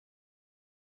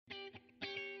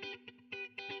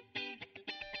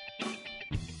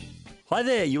Hi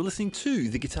there, you're listening to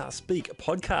the Guitar Speak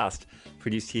podcast,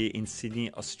 produced here in Sydney,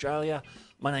 Australia.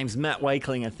 My name's Matt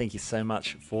Wakeling, and thank you so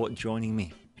much for joining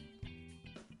me.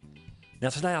 Now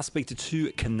today I'll speak to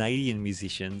two Canadian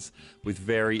musicians with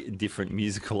very different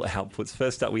musical outputs.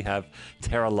 First up we have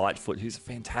Terra Lightfoot, who's a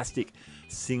fantastic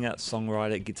singer,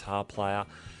 songwriter, guitar player.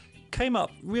 Came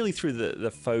up really through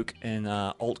the folk and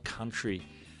alt country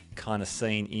kind of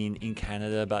scene in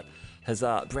Canada, but has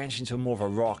branched into more of a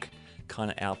rock kind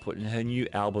of output, and her new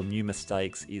album New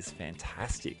Mistakes is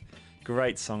fantastic.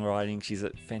 Great songwriting. She's a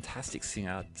fantastic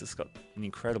singer, just got an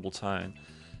incredible tone,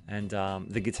 and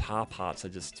the guitar parts are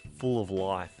just full of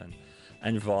life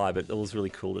and vibe. It was really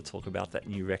cool to talk about that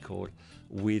new record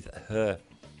with her.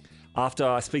 After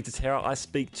I speak to Terra, I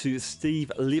speak to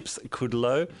Steve Lips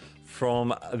Kudrow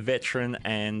from a veteran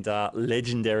and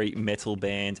legendary metal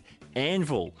band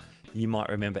Anvil. You might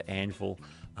remember Anvil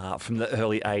from the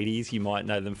early 80s. You might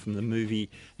know them from the movie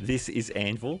This Is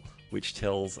Anvil, which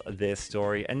tells their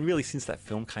story. And really since that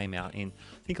film came out in,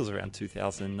 I think it was around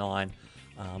 2009,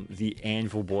 the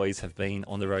Anvil boys have been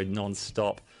on the road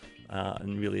non-stop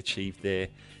and really achieved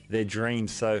their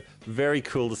dreams. So very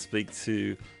cool to speak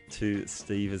to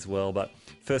Steve as well. But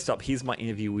first up, here's my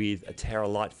interview with Terra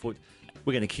Lightfoot.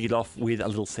 We're going to kick it off with a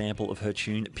little sample of her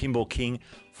tune, Pinball King,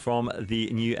 from the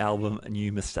new album,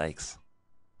 New Mistakes.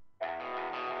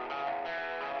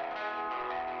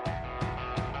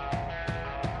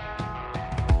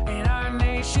 In our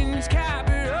nation's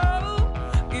capital,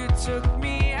 you took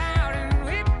me out and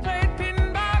we played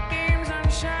pinball games on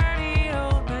shiny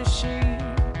old machines.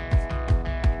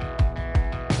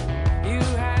 You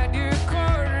had your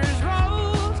quarters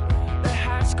rolled, the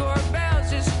high score bells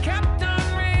just kept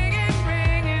on ringing,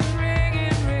 ringing,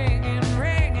 ringing, ringing,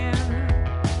 ringing.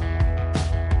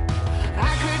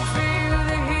 I could feel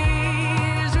the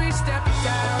heat as we stepped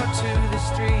out to the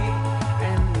street,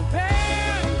 and the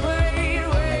band played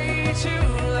way too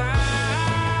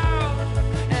loud.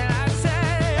 And I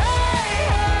said, hey,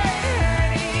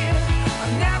 hey,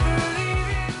 I'm never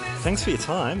leaving this. Thanks for your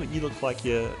time. You look like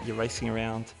you're racing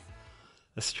around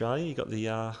Australia. You got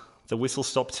the Whistle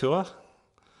Stop tour.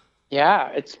 Yeah,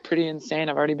 it's pretty insane.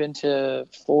 I've already been to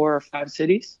 4 or 5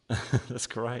 cities. That's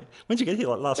great. When did you get here?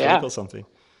 Like last Yeah. week or something?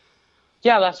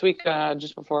 Yeah, last week,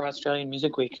 just before Australian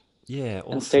Music Week, Yeah,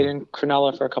 and stayed awesome. in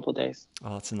Cronulla for a couple of days.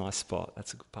 Oh, it's a nice spot.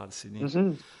 That's a good part of Sydney.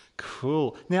 Mm-hmm.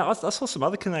 Cool. Now, I saw some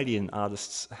other Canadian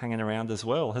artists hanging around as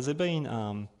well. Has there been,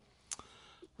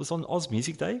 was on Oz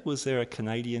Music Day, was there a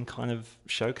Canadian kind of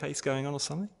showcase going on or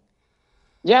something?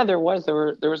 Yeah, there was.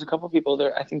 There was a couple of people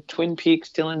there. I think Twin Peaks,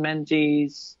 Dylan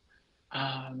Menzies.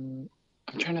 I'm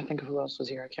trying to think of who else was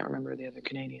here. I can't remember the other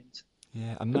Canadians.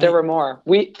 Yeah, But there were more.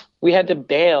 We had to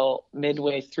bail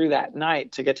midway through that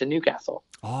night to get to Newcastle.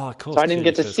 Oh, of course. So I didn't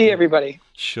get to first see gig. everybody.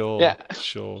 Sure. Yeah.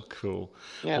 Sure. Cool.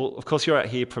 Yeah. Well, of course, you're out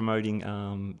here promoting,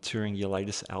 touring your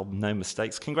latest album, No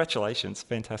Mistakes. Congratulations.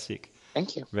 Fantastic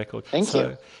Thank you. record. Thank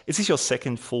you. Is this your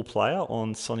second full player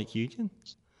on Sonic Union?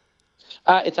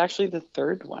 It's actually the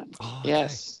third one. Oh, okay.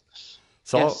 Yes.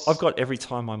 So Yes. I've got Every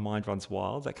Time My Mind Runs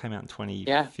Wild. That came out in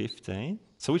 2015.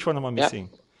 So which one am I missing?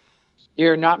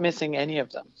 You're not missing any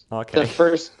of them. Okay.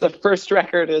 The first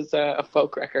record is a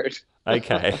folk record.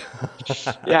 Okay.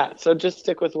 Yeah, so just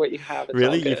stick with what you have. It's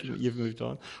Really? all good. You've moved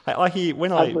on? I hear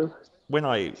I've moved. when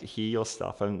I hear your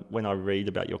stuff and when I read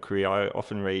about your career, I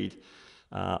often read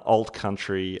old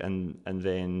country and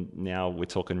then now we're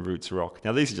talking roots rock.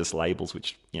 Now these are just labels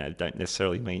which don't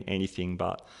necessarily mean anything,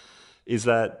 but is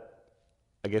that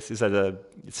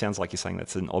it sounds like you're saying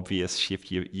that's an obvious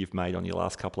shift you've made on your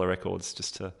last couple of records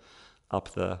just to up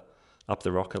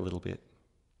the rock a little bit.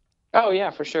 Oh yeah,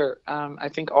 for sure. I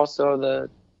think also the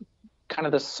kind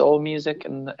of the soul music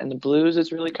and the blues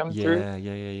has really come through Yeah.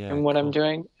 in what I'm Cool.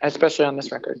 doing, especially on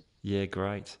this record. Yeah,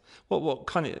 great. What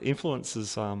kind of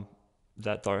influences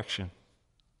that direction?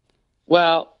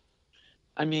 Well,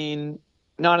 I mean,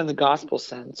 not in the gospel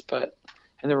sense, but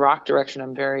in the rock direction,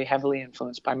 I'm very heavily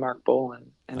influenced by Mark Bolan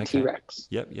and Okay. T-Rex.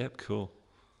 Yep, cool.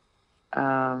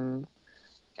 And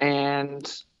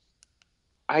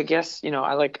I guess,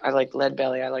 I like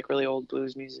Leadbelly. I like really old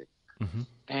blues music. Mm-hmm.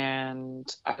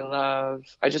 And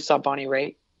I just saw Bonnie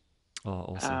Raitt.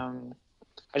 Oh, awesome.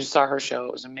 I just saw her show.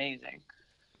 It was amazing.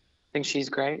 I think she's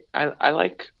great. I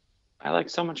like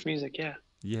so much music. Yeah.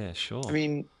 Yeah, sure. I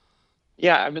mean,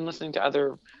 yeah, I've been listening to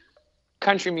other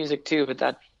country music too, but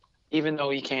that, even though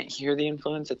you can't hear the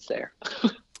influence, it's there.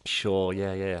 Sure,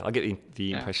 yeah. I get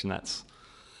the impression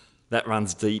that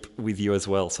runs deep with you as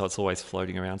well, so it's always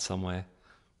floating around somewhere.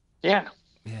 Yeah.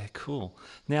 Yeah, cool.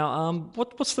 Now,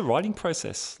 what's the writing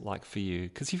process like for you?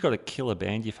 Because you've got a killer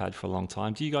band you've had for a long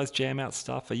time. Do you guys jam out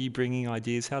stuff? Are you bringing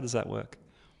ideas? How does that work?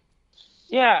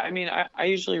 Yeah, I mean, I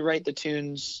usually write the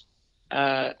tunes,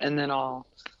 and then I'll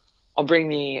bring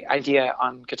the idea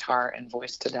on guitar and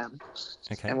voice to them,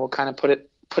 Okay. and we'll kind of put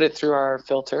it through our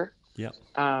filter. Yep.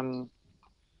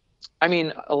 I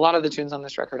mean, a lot of the tunes on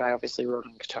this record I obviously wrote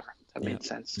on guitar. That made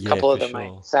sense. A Yeah, couple of for them I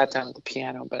sure. sat down at the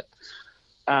piano, but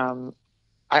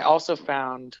I also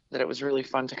found that it was really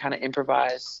fun to kind of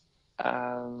improvise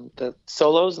the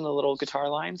solos and the little guitar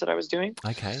lines that I was doing.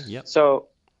 Okay. Yep. So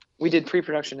we did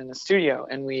pre-production in the studio,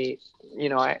 and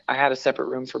I had a separate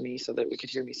room for me so that we could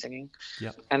hear me singing.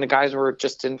 Yep. And the guys were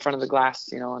just in front of the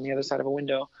glass, on the other side of a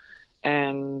window.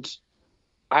 And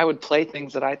I would play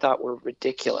things that I thought were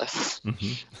ridiculous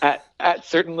at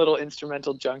certain little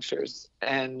instrumental junctures.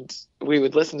 And we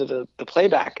would listen to the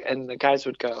playback, and the guys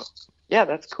would go, yeah,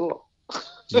 that's cool.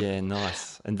 Yeah,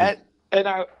 nice. And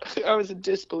I was in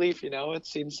disbelief, It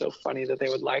seemed so funny that they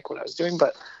would like what I was doing,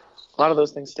 but a lot of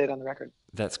those things stayed on the record.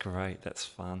 that's great. That's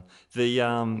fun. The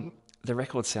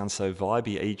record sounds so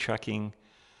vibey. Are you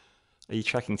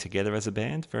tracking together as a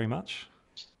band very much?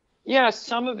 Yeah,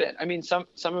 some of it. I mean, some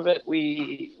of it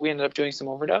we ended up doing some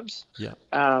overdubs. Yeah.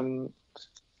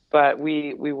 But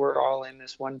we were all in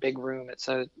this one big room. It's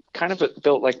a kind of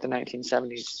built like the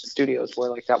 1970s studios, where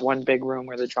like that one big room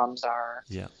where the drums are,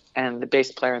 Yeah. and the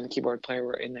bass player and the keyboard player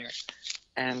were in there,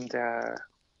 and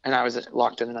I was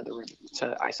locked in another room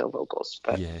to ISO vocals.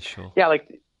 But Yeah, sure. yeah,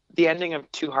 like the ending of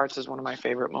Two Hearts is one of my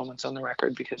favorite moments on the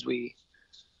record, because we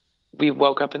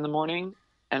woke up in the morning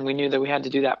and we knew that we had to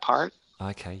do that part,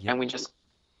 Okay. Yeah. and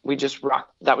we just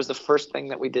rocked. That was the first thing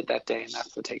that we did that day, and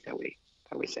that's the take that we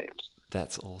saved.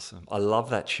 That's awesome. I love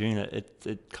that tune.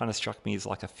 It kind of struck me as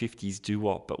like a 50s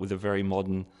doo-wop, but with a very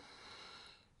modern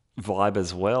vibe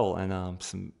as well, and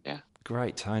some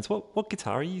great tones. What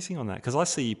guitar are you using on that? Because I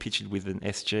see you pictured with an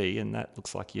SG, and that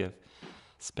looks like you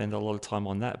spend a lot of time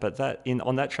on that. But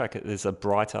on that track, there's a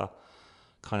brighter,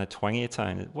 kind of twangier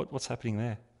tone. What's happening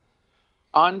there?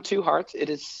 On Two Hearts,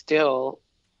 it's still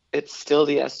the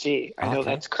SG. I know Okay.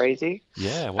 that's crazy.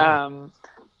 Yeah. Wow.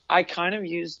 I kind of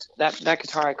used that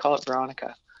guitar. I call it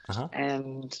Veronica, Uh-huh.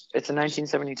 and it's a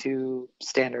 1972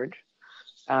 standard.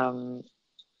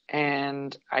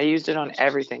 And I used it on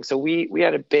everything. So we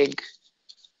had a big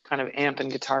kind of amp and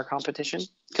guitar competition,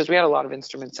 because we had a lot of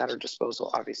instruments at our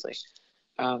disposal, obviously.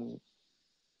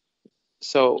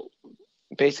 So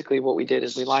basically what we did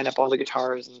is we lined up all the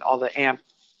guitars and all the amp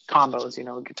combos,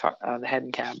 guitar, the head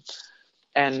and cab,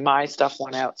 and my stuff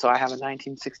won out. So I have a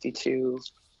 1962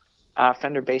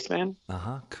 Fender Bassman,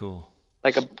 Cool.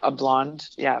 like a blonde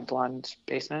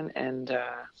Bassman,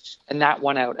 and that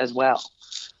won out as well.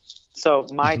 So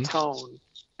my tone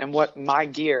and what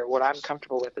I'm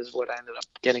comfortable with is what I ended up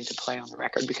getting to play on the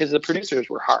record, because the producers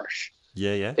were harsh.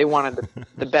 Yeah. Yeah. They wanted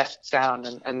the best sound,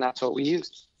 and that's what we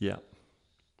used. Yeah.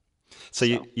 So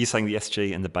you're saying the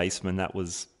SG and the Bassman, that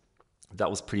was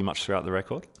pretty much throughout the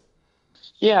record?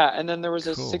 Yeah, and then there was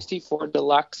a Cool. 64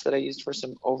 Deluxe that I used for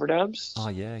some overdubs. Oh,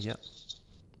 yeah, yeah.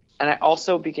 And I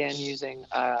also began using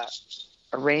a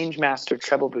Rangemaster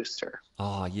treble booster,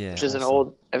 Oh, yeah. which is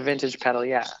awesome. a vintage pedal,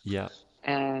 yeah. Yeah.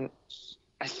 And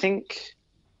I think,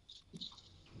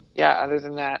 other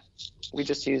than that, we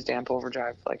just used amp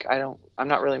overdrive. Like I'm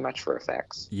not really much for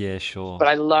effects, Yeah, sure. but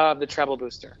I love the treble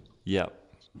booster. Yeah.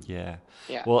 Yeah.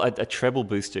 Yeah. Well, a treble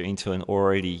booster into an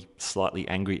already slightly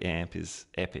angry amp is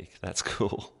epic. That's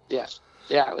cool. Yeah,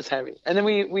 it was heavy. And then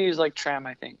we used like trem,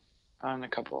 I think, on a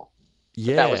couple.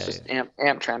 Yeah. That was just amp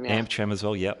trem, yeah. Amp trem as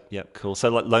well. Yep. Cool. So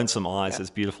like Lonesome Eyes, there's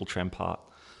beautiful trem part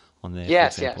on there,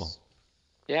 Yes, for example. yes.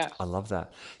 Yeah. I love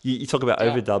that. You talk about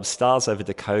overdubs, Stars Over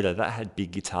Dakota. That had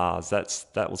big guitars.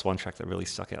 That was one track that really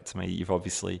stuck out to me. You've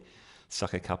obviously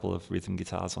stuck a couple of rhythm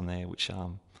guitars on there, which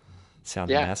sound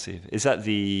massive. Is that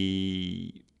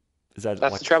That's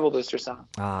like the treble booster song.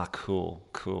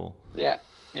 Cool. Yeah.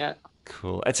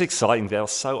 Cool. It's exciting. They're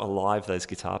so alive, those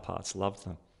guitar parts. Love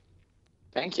them.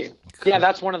 Thank you. Cool. Yeah,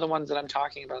 that's one of the ones that I'm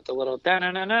talking about, the little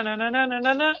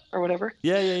da-na-na-na-na-na-na-na-na, or whatever.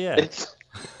 Yeah.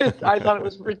 I thought it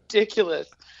was ridiculous.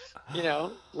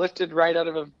 Lifted right out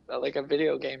of a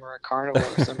video game or a carnival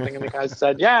or something, and the guy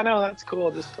said, "Yeah, no, that's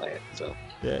cool. Just play it." So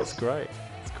Yeah, it's great.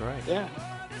 yeah,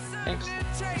 thanks.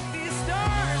 Take these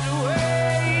stars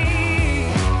away.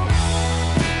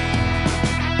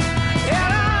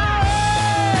 And I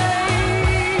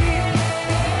wait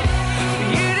for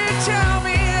you to tell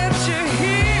me that you're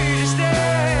here to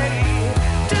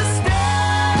stay, to stay.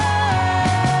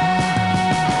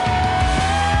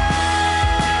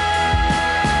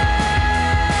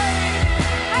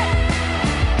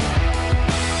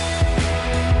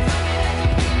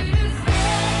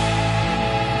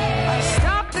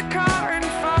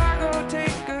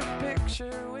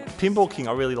 pinball king,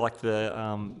 I really like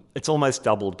the. It's almost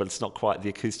doubled, but it's not quite the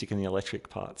acoustic and the electric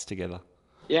parts together.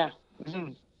 Yeah.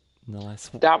 Mhm. Nice.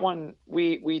 That one,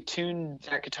 we tuned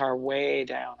that guitar way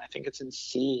down. I think it's in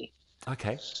C.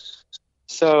 Okay.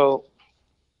 So,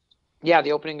 yeah,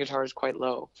 the opening guitar is quite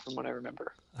low from what I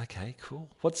remember. Okay. Cool.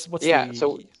 What's Yeah. the?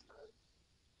 So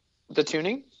the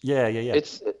tuning, Yeah.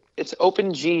 it's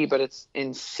open G, but it's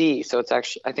in C. So it's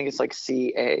actually, I think it's like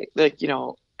C A. Like,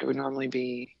 it would normally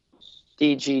be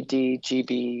D G D G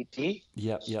B D.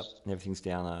 Yep. And everything's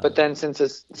down. But then since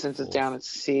it's down, it's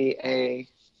C A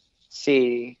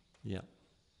C. Yeah.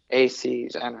 AC,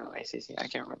 I don't know, ACC, I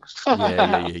can't remember.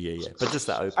 Yeah. But just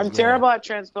that open. I'm terrible at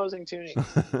transposing tuning.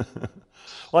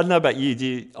 Well, I don't know about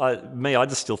you. I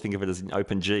just still think of it as an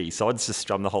open G. So I'd just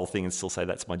strum the whole thing and still say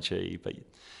that's my G. But you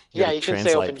can say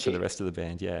translate open for G. the rest of the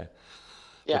band. Yeah.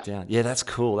 Yeah. Put down. Yeah, that's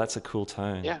cool. That's a cool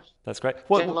tone. Yeah. That's great.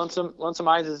 And Lonesome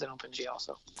Eyes is an open G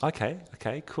also. Okay,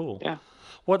 cool. Yeah.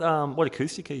 What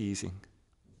acoustic are you using?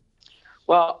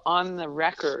 Well, on the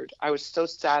record, I was so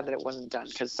sad that it wasn't done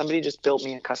because somebody just built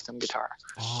me a custom guitar.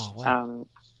 Oh, wow.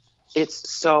 It's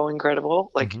so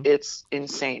incredible. Like, it's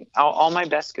insane. All my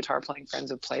best guitar playing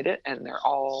friends have played it, and they're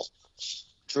all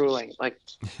drooling. Like,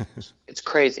 it's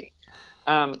crazy.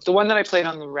 The one that I played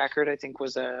on the record, I think,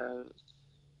 was an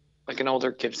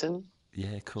older Gibson.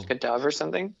 Yeah, cool. Like a Dove or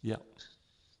something. Yeah.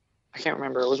 I can't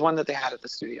remember. It was one that they had at the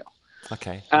studio.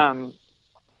 Okay.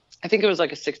 I think it was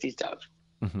like a 60s Dove.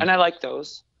 And I like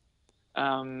those.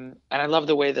 And I love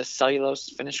the way the cellulose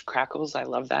finish crackles. I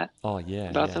love that. Oh,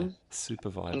 yeah. About them. Super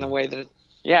vibrant. And the way that,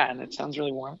 and it sounds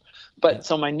really warm. But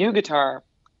so my new guitar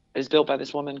is built by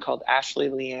this woman called Ashley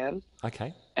Leanne.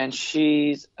 Okay. And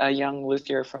she's a young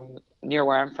luthier from near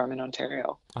where I'm from in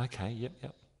Ontario. Okay, yep.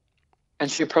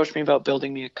 And she approached me about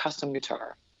building me a custom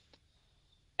guitar.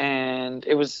 And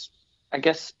it was, I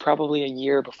guess, probably a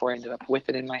year before I ended up with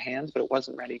it in my hands, but it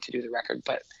wasn't ready to do the record.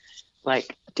 But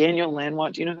like Daniel Lanois,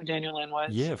 do you know who Daniel Lanois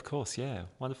is? Yeah, of course. Yeah.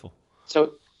 Wonderful.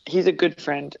 So he's a good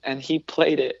friend and he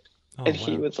played it. And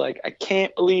he was like, I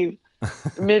can't believe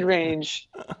the mid-range.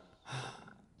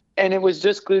 And it was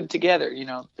just glued together.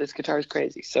 This guitar is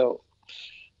crazy. So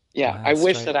yeah, Wow, I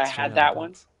wish that I had that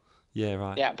one. Yeah,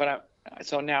 right. Yeah, but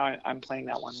so now I'm playing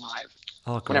that one live.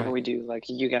 Oh, great. Whenever we do like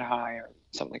You Get High or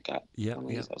something like that. Yeah.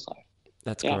 Use those live.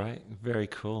 That's great. Very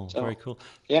cool. Very cool.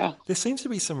 Yeah. There seems to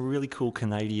be some really cool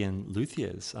Canadian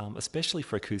luthiers, especially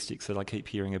for acoustics, that I keep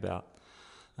hearing about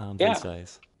these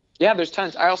days. Yeah, there's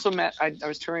tons. I also I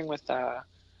was touring with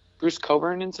Bruce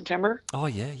Coburn in September. Oh,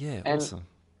 yeah. Awesome.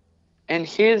 And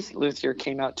his luthier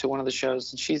came out to one of the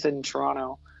shows, and she's in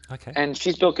Toronto. Okay. And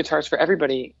she's built guitars for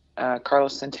everybody.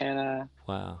 Carlos Santana.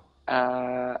 Wow.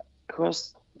 Who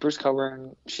else? Bruce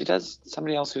Coburn. She does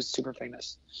somebody else who's super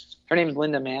famous. Her name's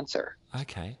Linda Manser.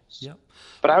 Okay. Yep.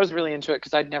 But I was really into it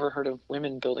because I'd never heard of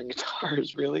women building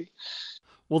guitars, really.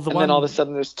 Well, then all of a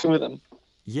sudden there's two of them.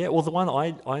 Yeah, well, the one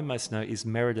I most know is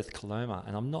Meredith Coloma,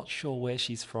 and I'm not sure where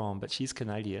she's from, but she's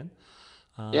Canadian.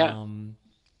 Yeah,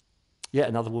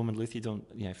 another woman luthier doing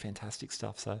fantastic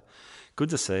stuff. So good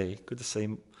to see.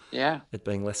 Yeah, it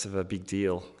being less of a big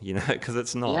deal, because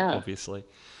it's not obviously.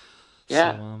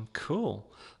 Yeah. So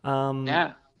cool.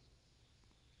 Yeah.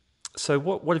 So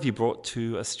what have you brought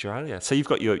to Australia? So you've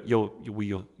got you're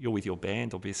with your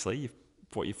band, obviously. You've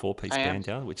brought your 4-piece band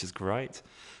down, which is great.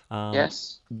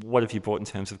 Yes. What have you brought in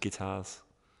terms of guitars?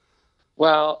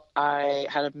 Well, I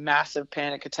had a massive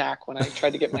panic attack when I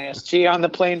tried to get my SG on the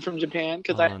plane from Japan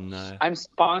because I'm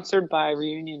sponsored by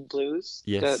Reunion Blues,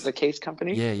 the case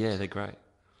company. Yeah, they're great.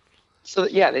 So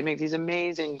they make these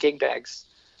amazing gig bags,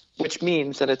 which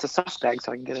means that it's a soft bag,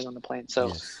 so I can get it on the plane.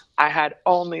 So I had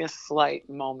only a slight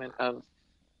moment of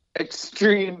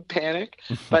extreme panic,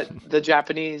 but the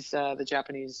Japanese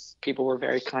people were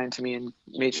very kind to me and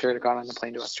made sure it got on the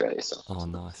plane to Australia. So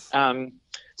nice.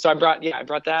 So I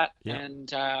brought that,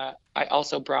 and I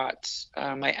also brought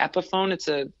my Epiphone. It's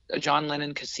a John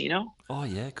Lennon Casino. Oh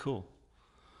yeah, cool.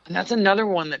 And that's another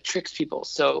one that tricks people.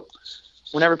 So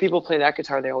whenever people play that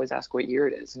guitar, they always ask what year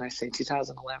it is, and I say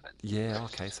 2011. Yeah,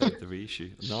 okay, so the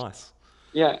reissue. Nice.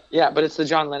 Yeah, but it's the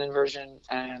John Lennon version,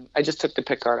 and I just took the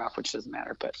pick guard off, which doesn't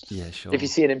matter. But sure. If you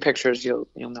see it in pictures, you'll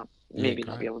know. Maybe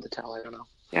not be able to tell. I don't know.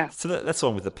 Yeah. So that's the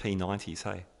one with the P90s,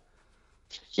 hey?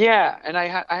 Yeah, and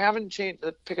I haven't changed.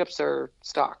 The pickups are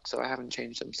stock, so I haven't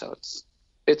changed them. So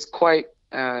it's quite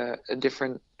a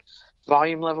different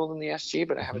volume level than the SG,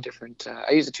 but I have a different.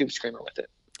 I use a tube screamer with it.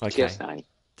 Okay. TS9.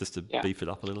 Just to beef it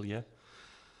up a little, yeah.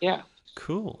 Yeah.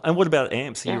 Cool. And what about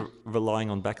amps? Are you relying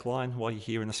on backline while you're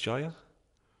here in Australia?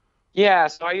 Yeah,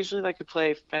 so I usually like to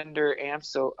play Fender amps,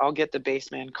 so I'll get the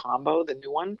Bassman combo, the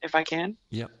new one, if I can.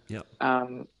 Yep.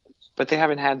 But but they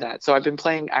haven't had that. So I've been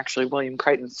playing actually William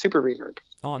Crichton's Super Reverb.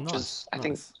 Oh, which nice. is, I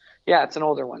think, nice. yeah, it's an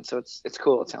older one, so it's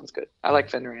cool. It sounds good. I like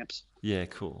Fender amps. Yeah,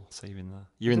 cool. So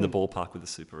you're in the ballpark with the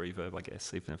Super Reverb, I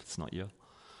guess, even if it's not your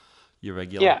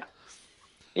regular. Yeah,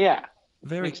 yeah.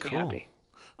 Very Makes me cool. happy.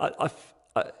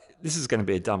 This is going to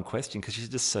be a dumb question because you're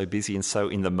just so busy and so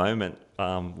in the moment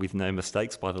with no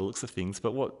mistakes by the looks of things.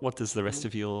 But what does the rest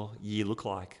of your year look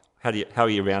like? How are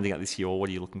you rounding out this year, or what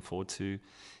are you looking forward to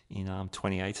in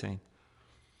 2018?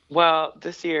 Well,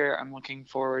 this year I'm looking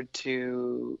forward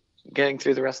to getting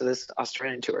through the rest of this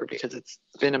Australian tour because it's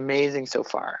been amazing so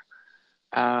far.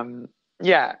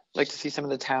 Yeah, like to see some of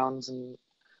the towns and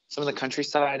some of the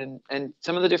countryside and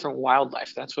some of the different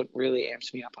wildlife. That's what really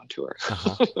amps me up on tour.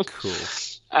 Cool.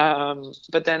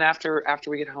 But then after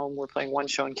we get home, we're playing one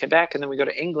show in Quebec, and then we go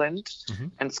to England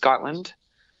and Scotland.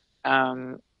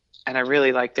 And I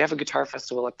really they have a guitar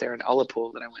festival up there in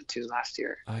Ullapool that I went to last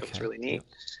year. Okay. It was really neat. Yep.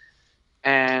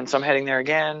 And so I'm heading there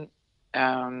again.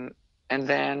 And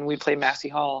then we play Massey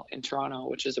Hall in Toronto,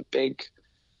 which is a big,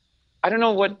 I don't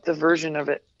know what the version of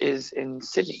it is in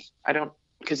Sydney.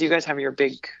 Because you guys have your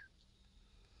big,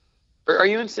 are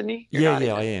you in Sydney? Yeah,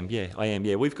 I am.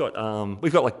 Yeah. We've got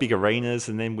like big arenas,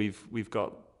 and then we've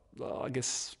got, I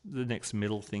guess the next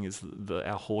middle thing is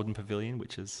our Horden Pavilion,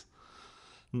 which is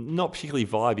not particularly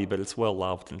vibey, but it's well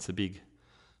loved, and it's a big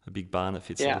barn that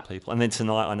fits a lot of people. And then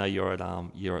tonight, I know you're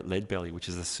at Lead Belly, which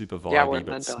is a super vibey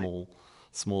but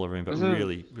smaller room, but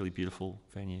really, really beautiful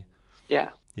venue.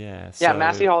 Yeah. Yeah. Yeah,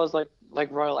 Massey Hall is like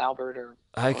Royal Albert or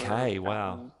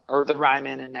wow. Or the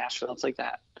Ryman in Nashville. It's like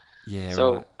that. Yeah.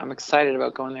 So right. I'm excited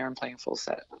about going there and playing a full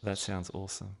set. That sounds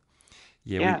awesome.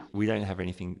 Yeah. We don't have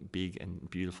anything big and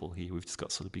beautiful here. We've just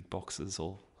got sort of big boxes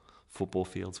or football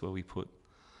fields where we put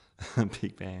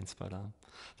big bands, but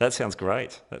that sounds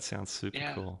great. That sounds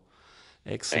super cool.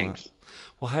 Excellent. Thanks.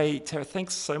 Well, hey, Terra,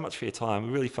 thanks so much for your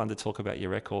time. Really fun to talk about your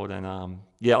record, and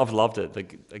I've loved it.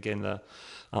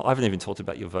 I haven't even talked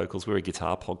about your vocals. We're a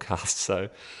guitar podcast, so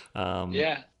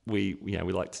we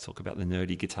like to talk about the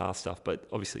nerdy guitar stuff, but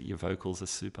obviously your vocals are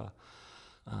super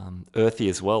earthy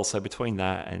as well. So between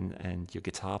that and your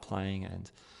guitar playing and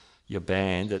your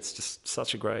band, it's just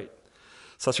such a great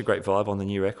vibe on the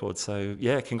new record. So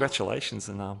yeah, congratulations,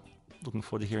 and looking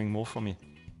forward to hearing more from you.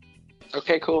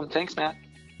 Okay, cool. Thanks, Matt.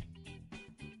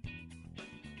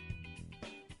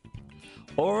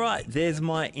 All right, there's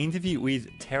my interview with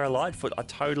Terra Lightfoot. I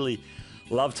totally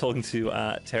love talking to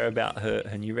Terra about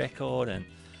her new record and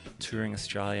touring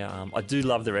Australia. I do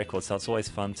love the record, so it's always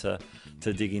fun to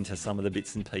dig into some of the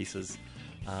bits and pieces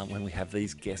when we have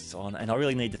these guests on. And I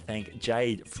really need to thank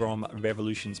Jade from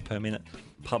Revolutions Per Minute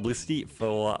Publicity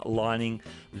for lining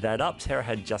that up. Terra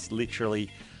had just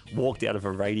literally walked out of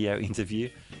a radio interview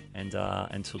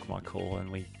and took my call,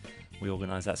 and we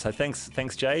organised that. So thanks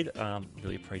Jade.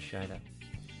 Really appreciate it.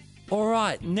 All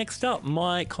right, next up,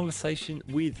 my conversation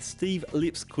with Steve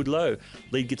Lips Kudlow,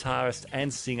 lead guitarist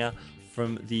and singer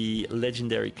from the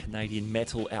legendary Canadian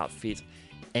metal outfit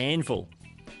Anvil.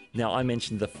 Now, I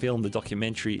mentioned the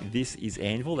documentary This Is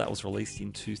Anvil, that was released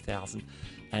in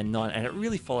 2009, and it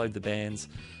really followed the band's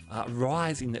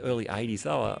rise in the early 80s. They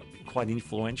were quite an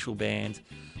influential band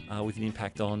with an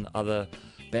impact on other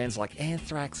bands like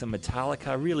Anthrax and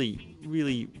Metallica, really,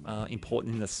 really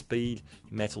important in the speed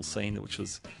metal scene, which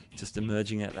was just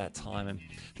emerging at that time. And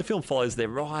the film follows their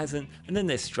rise and then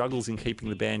their struggles in keeping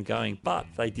the band going, but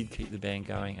they did keep the band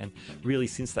going. And really,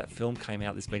 since that film came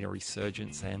out, there's been a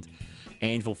resurgence, and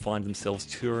Anvil find themselves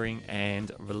touring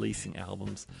and releasing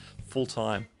albums full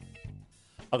time.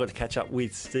 I got to catch up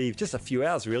with Steve just a few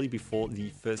hours really before the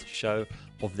first show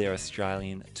of their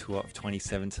Australian tour of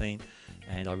 2017,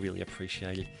 and I really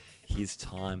appreciated his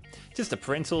time. Just a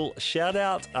parental shout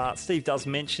out, Steve does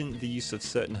mention the use of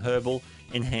certain herbal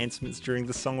enhancements during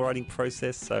the songwriting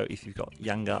process, so if you've got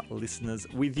younger listeners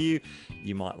with you,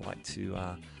 you might like to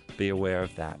be aware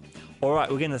of that. All right,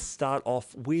 we're going to start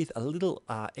off with a little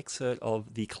excerpt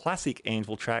of the classic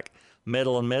Anvil track,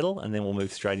 Metal on Metal, and then we'll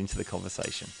move straight into the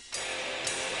conversation.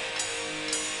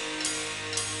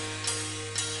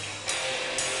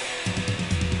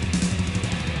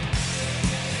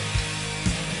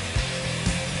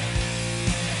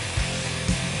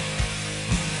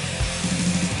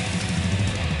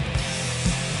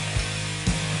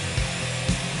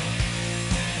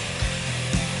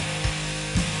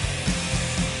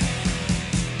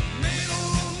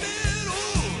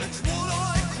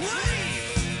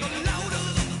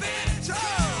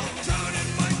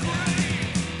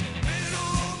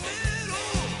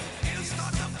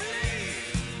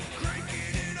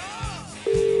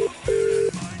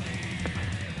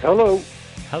 Hello.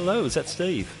 Hello, is that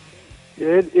Steve?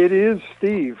 It is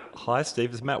Steve. Hi,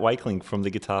 Steve. It's Matt Wakeling from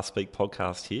the Guitar Speak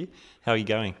podcast here. How are you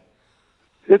going?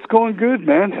 It's going good,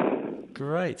 man.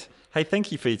 Great. Hey,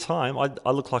 thank you for your time. I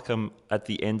look like I'm at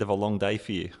the end of a long day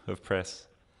for you of press.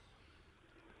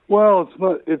 Well, it's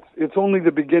not. It's only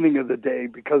the beginning of the day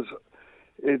because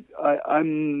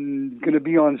I'm going to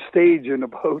be on stage in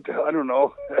about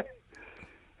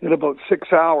in about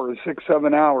 6 hours,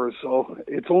 7 hours. So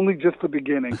it's only just the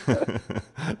beginning.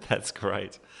 That's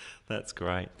great. That's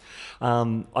great.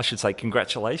 I should say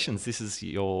congratulations. This is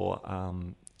you're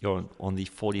on the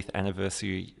 40th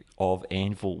anniversary of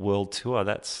Anvil World Tour.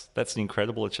 That's an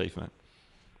incredible achievement.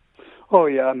 Oh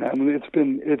yeah, man!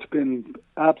 It's been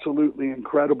absolutely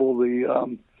incredible.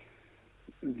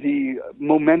 The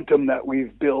momentum that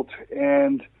we've built,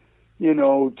 and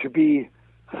to be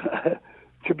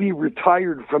to be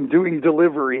retired from doing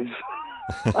deliveries.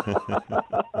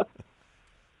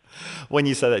 When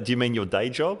you say that, do you mean your day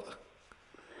job?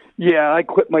 Yeah, I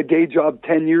quit my day job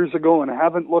 10 years ago and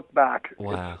haven't looked back.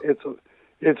 Wow.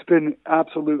 It's been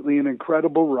absolutely an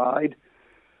incredible ride.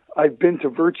 I've been to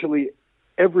virtually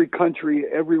every country,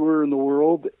 everywhere in the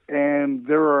world, and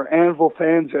there are Anvil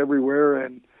fans everywhere,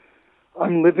 and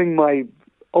I'm living my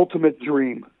ultimate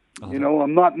dream.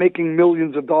 I'm not making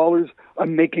millions of dollars.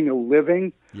 I'm making a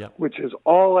living, which is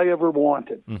all I ever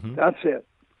wanted. Mm-hmm. That's it.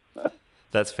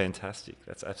 That's fantastic.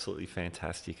 That's absolutely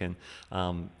fantastic. And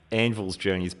Anvil's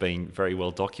journey has been very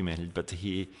well documented, but to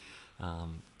hear,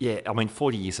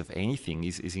 40 years of anything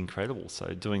is incredible. So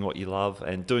doing what you love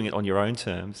and doing it on your own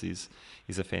terms is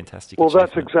a fantastic achievement. Well,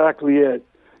 that's exactly it.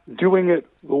 Doing it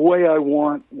the way I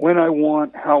want, when I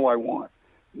want, how I want.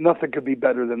 Nothing could be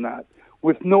better than that.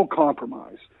 With no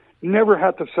compromise. Never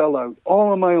had to sell out. All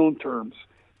on my own terms.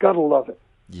 Gotta love it.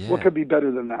 Yeah. What could be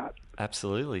better than that?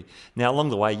 Absolutely. Now, along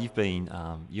the way, you've been,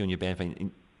 you and your band have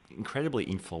been incredibly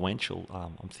influential.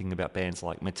 I'm thinking about bands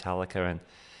like Metallica and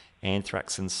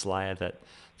Anthrax and Slayer that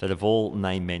have all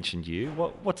name-mentioned you.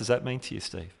 What does that mean to you,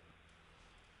 Steve?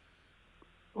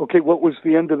 Okay, what was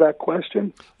the end of that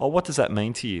question? Oh, what does that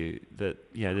mean to you?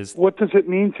 There's what does it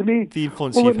mean to me? The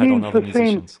influence you've had on other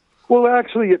musicians. Well,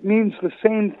 actually, it means the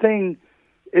same thing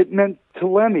it meant to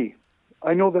Lemmy.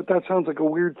 I know that sounds like a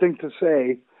weird thing to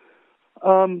say.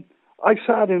 I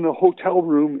sat in a hotel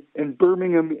room in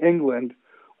Birmingham, England,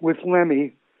 with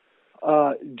Lemmy,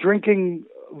 drinking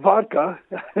vodka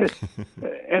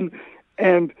and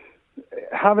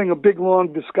having a big,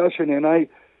 long discussion. And I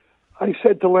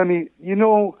said to Lemmy,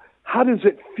 how does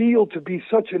it feel to be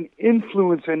such an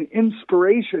influence and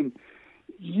inspiration?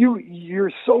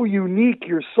 You're so unique.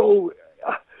 You're so.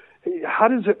 How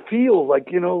does it feel?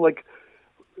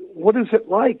 What is it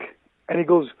like? And he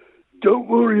goes, "Don't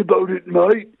worry about it,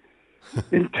 mate.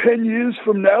 In 10 years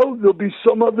from now, there'll be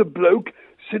some other bloke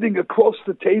sitting across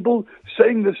the table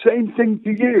saying the same thing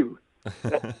to you."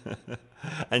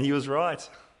 And he was right.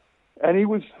 And he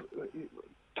was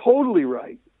totally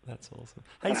right. That's awesome.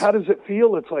 Hey, how does it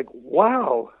feel? It's like,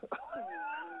 wow.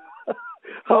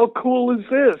 How cool is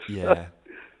this? Yeah.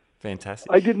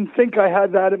 Fantastic. I didn't think I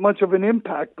had that much of an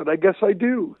impact, but I guess I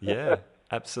do. Yeah,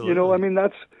 absolutely.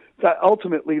 That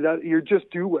ultimately that you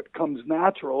just do what comes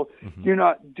natural. Mm-hmm. You're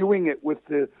not doing it with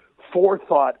the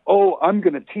forethought, I'm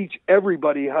going to teach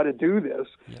everybody how to do this.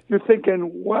 Yeah. You're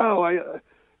thinking, wow,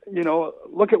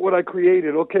 look at what I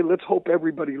created. Okay, let's hope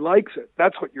everybody likes it.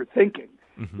 That's what you're thinking.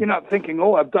 Mm-hmm. You're not thinking,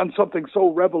 I've done something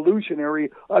so revolutionary,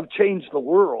 I've changed the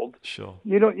world. Sure.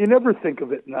 You never think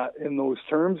of it in those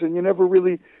terms, and you never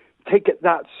really take it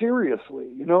that seriously.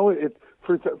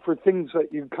 For things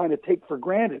that you kind of take for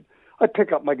granted. I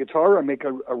pick up my guitar, I make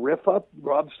a riff up,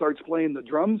 Rob starts playing the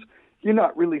drums. You're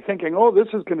not really thinking, this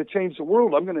is going to change the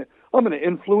world. I'm going to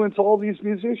influence all these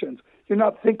musicians. You're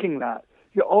not thinking that.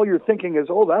 All you're thinking is,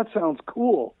 that sounds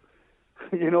cool.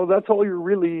 That's all you're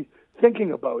really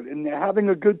thinking about, and having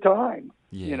a good time.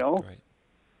 Yeah, great.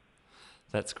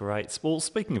 That's great. Well,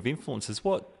 speaking of influences,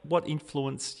 what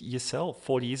influenced yourself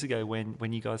 40 years ago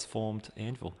when you guys formed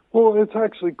Anvil? Well, it's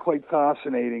actually quite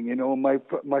fascinating.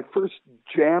 My first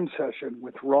jam session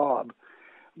with Rob,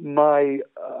 my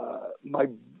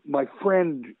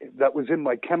friend that was in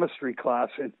my chemistry class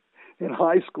in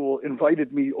high school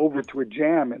invited me over to a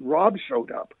jam, and Rob showed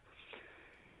up.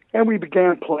 And we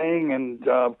began playing, and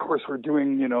of course we're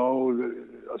doing,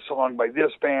 a song by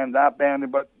this band, that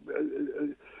band, but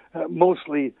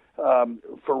mostly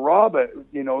for Rob,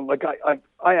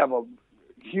 I have a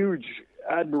huge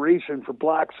admiration for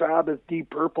Black Sabbath, Deep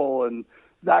Purple, and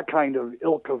that kind of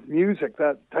ilk of music,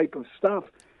 that type of stuff.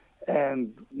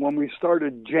 And when we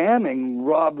started jamming,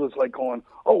 Rob was like going,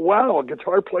 "Oh wow, a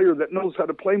guitar player that knows how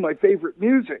to play my favorite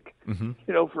music." Mm-hmm.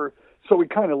 You know, so we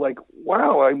kind of like,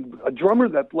 "Wow, I'm a drummer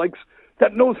that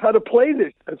knows how to play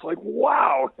this." It's like,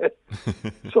 wow.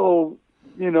 So,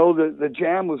 you know, the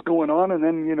jam was going on, and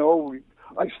then, you know,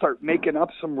 I start making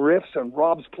up some riffs, and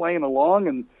Rob's playing along,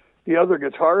 and the other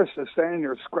guitarist is standing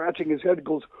there scratching his head and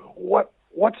goes,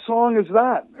 What song is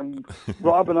that? And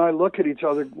Rob and I look at each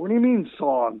other. What do you mean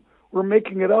song? We're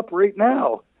making it up right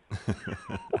now.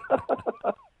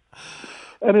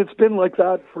 And it's been like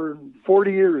that for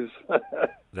 40 years.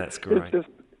 That's great.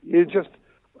 It's just,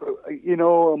 you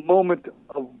know, a moment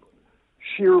of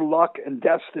sheer luck and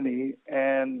destiny.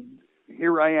 And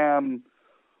here I am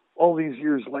all these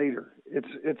years later.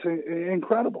 It's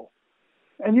incredible.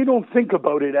 And you don't think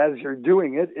about it as you're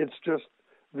doing it. It's just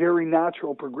very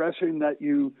natural progression that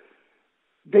you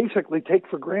basically take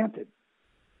for granted.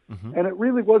 Mm-hmm. And it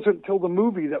really wasn't until the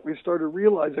movie that we started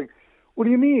realizing, what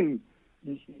do you mean?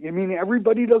 You mean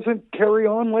everybody doesn't carry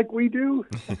on like we do?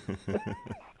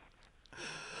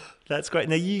 That's great.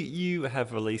 Now you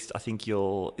have released, I think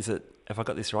if I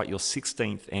got this right, your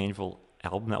 16th Anvil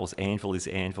album. That was Anvil is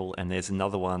Anvil, and there's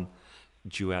another one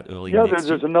due out early next year. Yeah,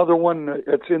 there's another one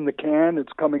that's in the can.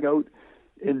 It's coming out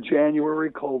in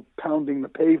January, called Pounding the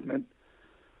Pavement,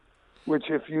 which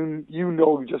if you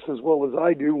know just as well as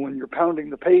I do, when you're pounding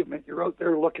the pavement, you're out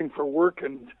there looking for work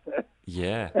and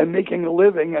and making a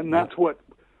living, and that's what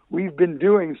we've been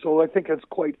doing. So I think it's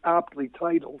quite aptly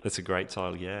titled. That's a great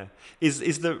title, yeah.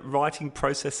 Is the writing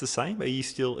process the same?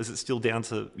 Is it still down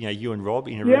to you and Rob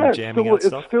in a room jamming out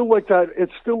stuff? It's still like that.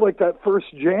 It's still like that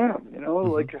first jam, you know,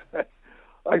 mm-hmm. like.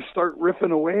 I start riffing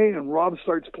away, and Rob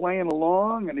starts playing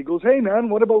along, and he goes, "Hey, man,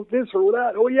 what about this or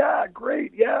that?" "Oh, yeah,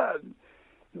 great, yeah."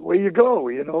 Away you go,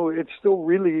 you know. It's still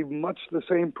really much the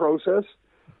same process.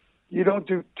 You don't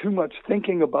do too much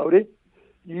thinking about it.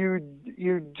 You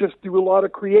just do a lot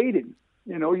of creating.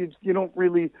 You know, you don't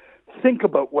really think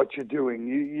about what you're doing.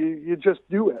 You just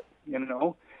do it, you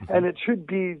know. Mm-hmm. And it should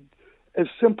be as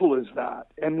simple as that.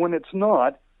 And when it's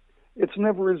not, it's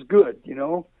never as good, you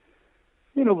know.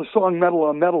 You know, the song Metal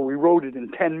on Metal, we wrote it in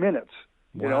 10 minutes,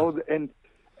 you know,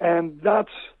 and that's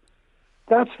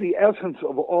the essence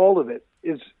of all of it,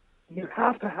 is you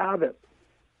have to have it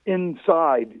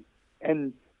inside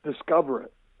and discover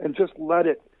it and just let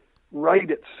it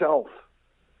write itself.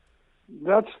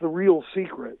 That's the real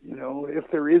secret, you know, if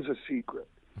there is a secret.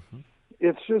 Mm-hmm.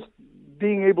 It's just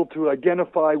being able to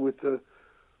identify with the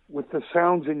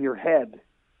sounds in your head,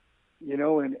 you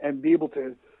know, and be able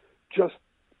to just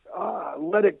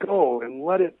let it go and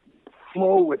let it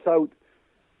flow without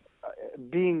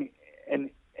being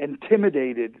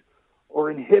intimidated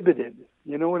or inhibited.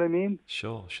 You know what I mean?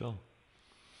 Sure.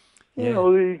 Yeah. You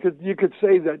know, you could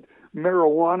say that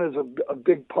marijuana is a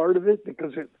big part of it,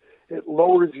 because it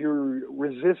lowers your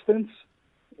resistance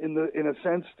in a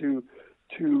sense to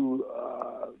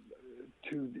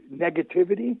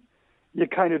negativity. You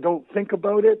kind of don't think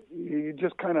about it. You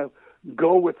just kind of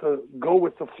go with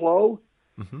the flow.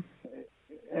 Mm-hmm.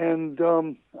 And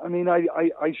I mean,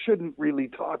 I shouldn't really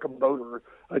talk about or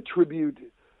attribute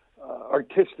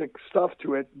artistic stuff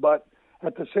to it, but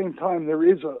at the same time, there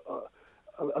is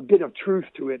a bit of truth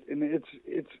to it, and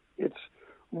it's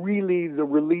really the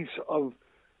release of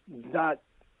that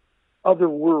other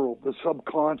world, the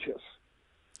subconscious.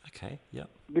 Okay. Yeah.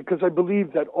 Because I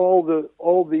believe that all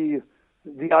the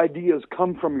ideas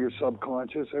come from your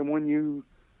subconscious, and when you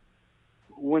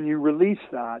release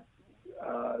that,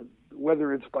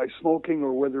 whether it's by smoking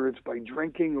or whether it's by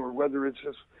drinking or whether it's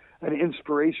just an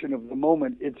inspiration of the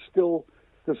moment, it's still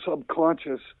the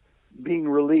subconscious being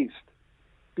released.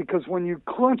 Because when you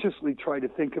consciously try to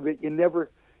think of it,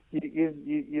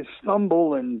 you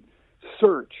stumble and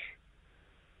search.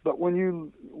 But when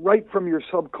you write from your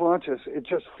subconscious, it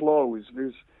just flows.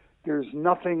 There's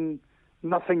nothing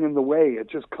in the way. It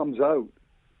just comes out.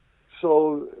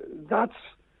 So that's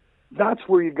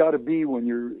where you got to be when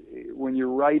you're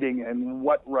writing, and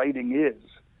what writing is.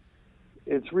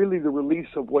 It's really the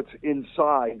release of what's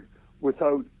inside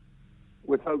without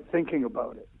thinking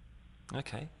about it.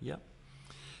 Okay. Yeah.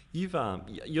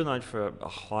 You're known for a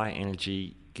high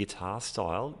energy guitar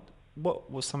style. What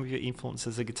were some of your influences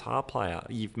as a guitar player?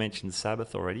 You've mentioned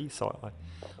Sabbath already, so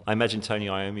I imagine Tony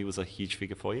Iommi was a huge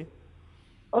figure for you.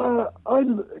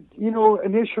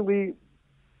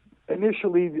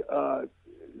 Initially,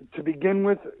 to begin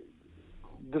with,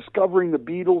 discovering the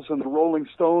Beatles and the Rolling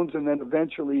Stones, and then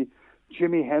eventually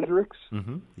Jimi Hendrix.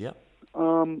 Mm-hmm. Yeah.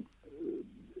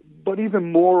 But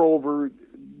even moreover,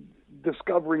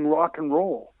 discovering rock and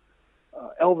roll,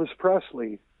 Elvis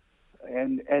Presley,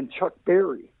 and Chuck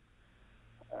Berry.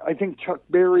 I think Chuck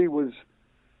Berry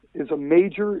is a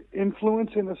major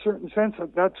influence in a certain sense.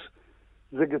 That's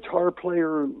the guitar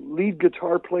player, lead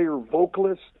guitar player,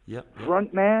 vocalist,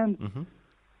 front man. Mm-hmm.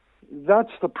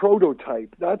 That's the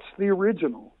prototype. That's the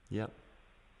original. Yeah.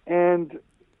 And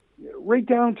right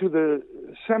down to the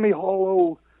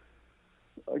semi-hollow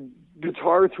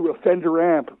guitar through a Fender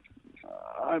amp.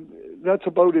 That's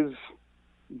about as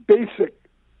basic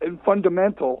and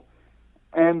fundamental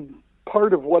and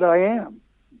part of what I am,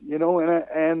 you know,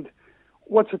 and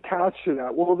what's attached to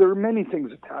that? Well, there are many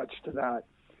things attached to that.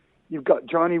 You've got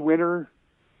Johnny Winter,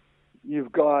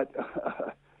 you've got,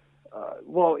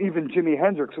 well, even Jimi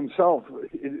Hendrix himself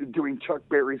doing Chuck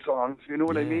Berry songs, you know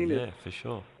what I mean? Yeah, for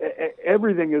sure.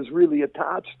 Everything is really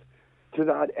attached to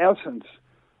that essence.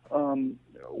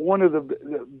 One of the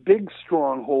big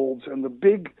strongholds and the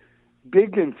big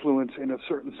influence in a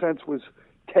certain sense was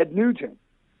Ted Nugent.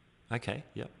 Okay,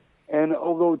 yeah. And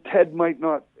although Ted might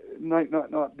not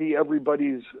be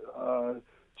everybody's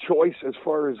choice as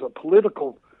far as a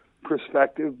political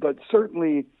perspective, but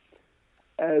certainly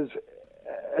as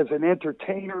an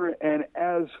entertainer and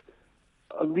as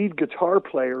a lead guitar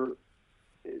player,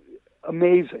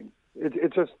 amazing.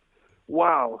 It's just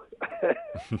wow.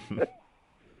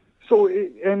 So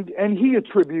and he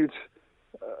attributes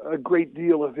a great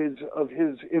deal of his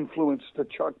influence to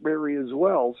Chuck Berry as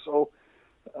well. So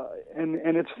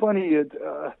and it's funny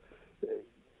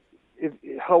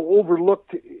how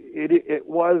overlooked it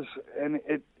was and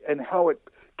how it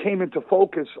came into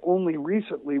focus only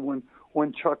recently when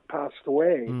Chuck passed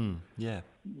away. Yeah.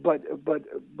 But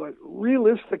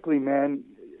realistically, man,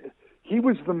 he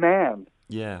was the man.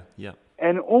 Yeah, yeah.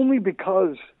 And only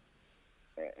because,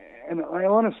 and I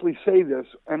honestly say this,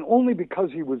 and only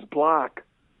because he was black,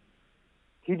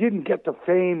 he didn't get the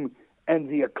fame and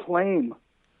the acclaim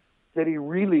that he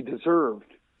really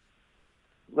deserved.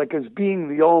 Like as being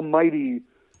the almighty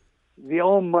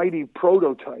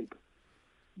prototype.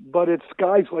 But it's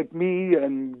guys like me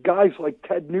and guys like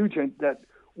Ted Nugent that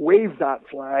wave that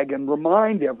flag and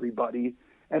remind everybody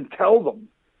and tell them.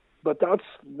 But that's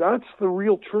the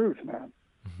real truth, man.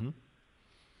 Mm-hmm.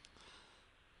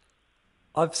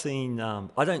 I've seen,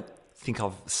 I don't think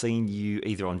I've seen you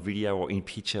either on video or in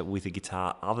picture with a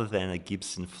guitar other than a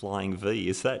Gibson Flying V.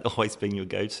 Has that always been your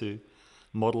go-to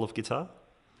model of guitar?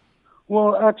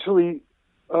 Well, actually,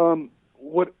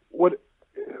 what it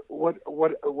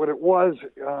was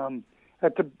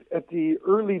at the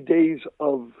early days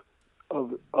of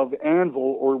Anvil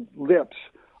or Lips,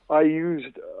 I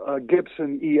used a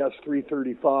Gibson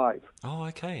ES335. Oh,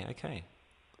 okay.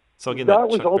 So again, that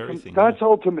was Chuck Berry thing. That's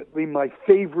ultimately my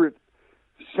favorite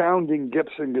sounding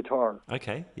Gibson guitar.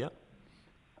 Okay, yep.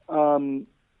 I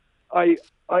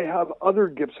have other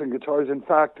Gibson guitars. In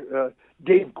fact,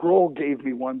 Dave Grohl gave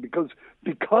me one because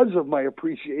of my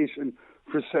appreciation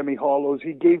for semi-hollows.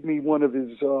 He gave me one of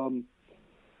his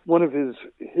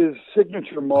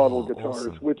signature model guitars,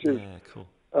 awesome. which is cool.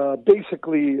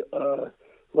 basically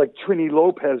like Trini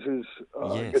Lopez's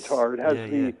guitar. It has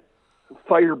the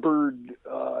Firebird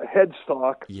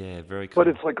headstock. Yeah, very cool. But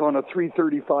it's like on a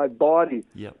 335 body.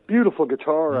 Yep. Beautiful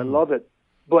guitar. I love it.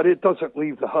 But it doesn't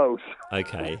leave the house.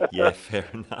 Okay. Yeah, fair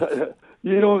enough.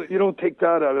 You don't take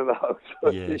that out of the house.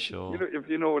 Yeah, sure. If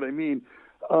you know what I mean.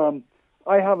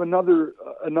 I have another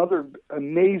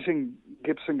amazing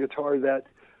Gibson guitar that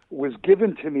was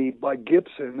given to me by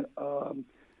Gibson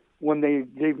when they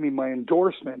gave me my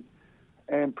endorsement,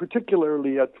 and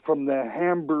particularly from the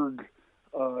Hamburg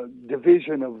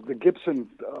division of the Gibson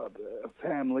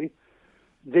family.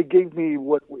 They gave me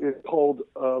what is called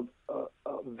a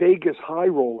Vegas High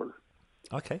Roller.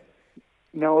 Okay.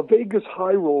 Now, a Vegas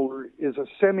High Roller is a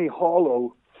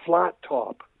semi-hollow flat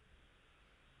top.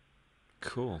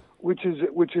 Cool. Which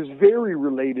is very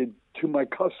related to my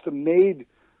custom-made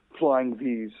Flying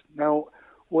Vs. Now,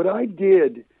 what I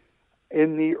did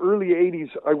in the early 80s,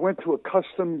 I went to a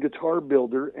custom guitar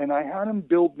builder, and I had him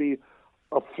build me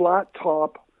a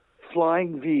flat-top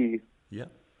Flying V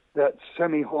that's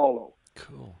semi-hollow.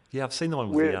 Cool. Yeah, I've seen the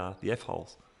one with the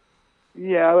F-holes.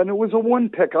 Yeah, and it was a one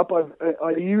pickup.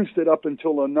 I used it up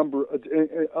until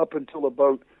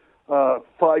about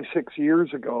 5-6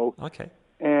 years ago. Okay.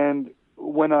 And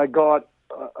when I got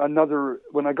another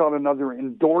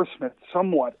endorsement,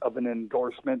 somewhat of an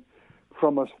endorsement,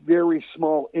 from a very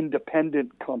small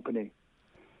independent company,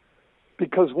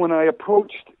 because when I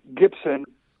approached Gibson,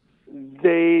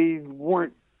 they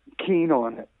weren't keen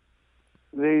on it.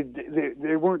 They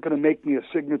weren't going to make me a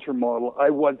signature model.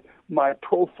 My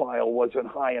profile wasn't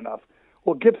high enough.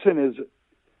 Well, Gibson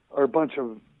are a bunch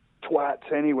of twats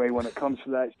anyway when it comes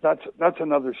to that. That's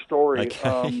another story.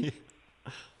 Okay.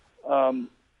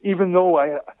 even though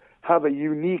I have a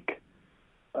unique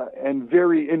and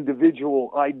very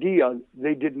individual idea,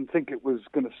 they didn't think it was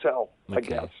going to sell, I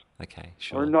guess. Okay,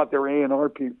 sure. Or not, their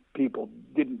A&R people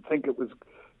didn't think it was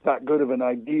that good of an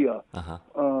idea.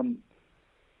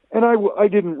 And I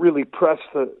didn't really press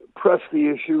the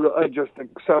issue. I just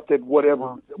accepted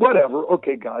whatever.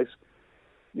 Okay, guys.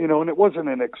 You know, and it wasn't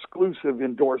an exclusive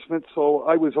endorsement, so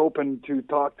I was open to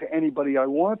talk to anybody I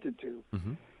wanted to.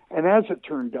 And as it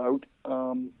turned out,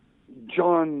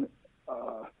 John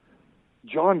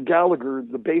Gallagher,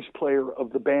 the bass player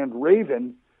of the band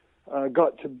Raven,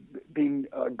 got to be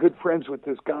good friends with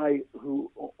this guy who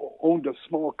owned a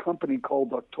small company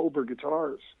called October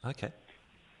Guitars. Okay.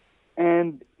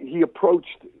 And he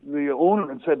approached the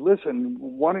owner and said, "Listen,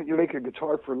 why don't you make a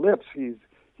guitar for Lips? He's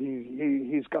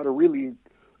got a really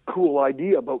cool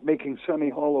idea about making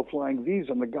semi-hollow flying V's."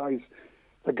 And the guy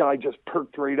just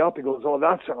perked right up. He goes, "Oh,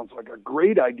 that sounds like a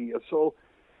great idea." So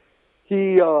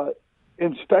he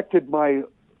inspected my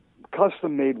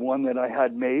custom-made one that I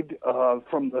had made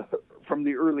from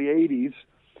the early '80s,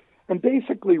 and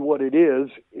basically what it is,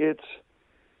 it's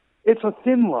a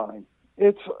thin line.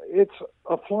 It's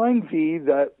a flying V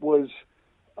that was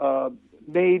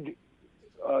made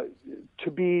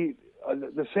to be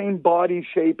the same body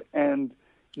shape and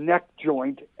neck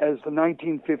joint as the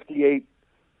 1958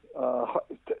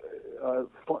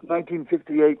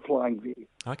 flying V.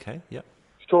 Okay. Yep.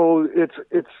 So it's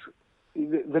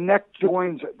the neck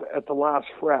joins at the last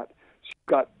fret. So you've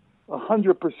got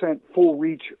 100% full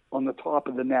reach on the top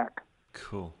of the neck.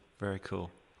 Cool. Very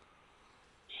cool.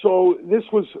 So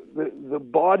this was the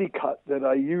body cut that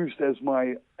I used as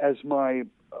my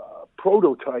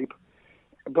prototype.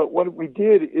 But what we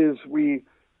did is we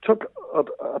took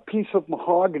a piece of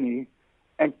mahogany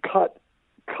and cut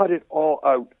it all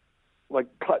out, like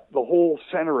cut the whole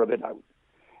center of it out,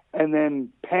 and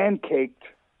then pancaked.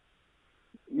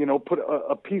 You know, put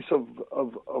a piece of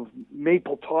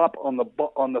maple top on the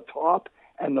top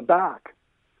and the back,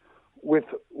 with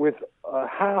a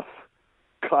half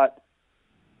cut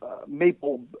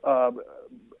maple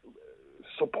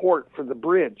support for the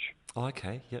bridge. Oh,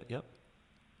 okay. Yep.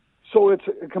 So it's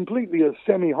completely a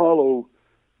semi-hollow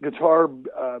guitar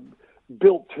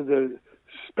built to the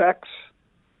specs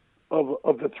of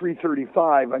the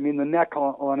 335. I mean, the neck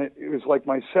on it was like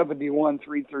my 71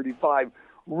 335,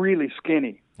 really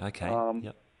skinny. Okay.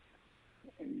 Yep.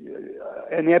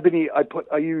 And ebony, I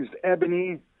used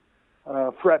ebony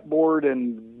fretboard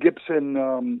and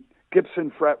Gibson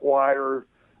fret wire,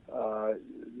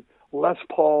 Les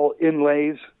Paul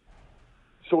inlays.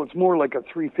 So it's more like a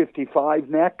 355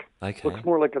 neck. Okay. Looks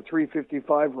more like a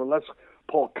 355 or Les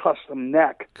Paul custom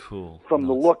neck. Cool. From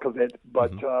the look of it.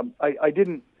 But I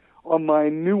didn't, on my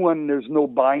new one, there's no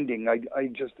binding. I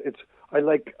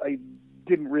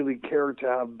didn't really care to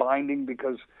have binding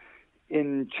because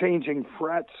in changing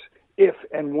frets, if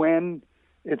and when,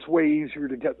 it's way easier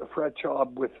to get the fret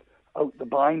job without the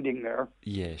binding there.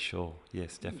 Yeah, sure.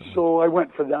 Yes, definitely. So I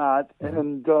went for that,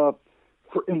 and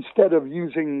instead of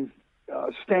using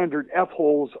standard F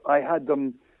holes, I had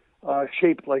them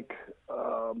shaped like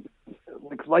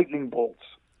lightning bolts.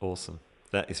 Awesome.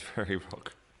 That is very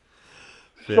rock.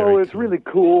 So it's really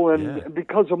cool, and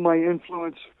because of my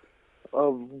influence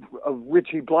of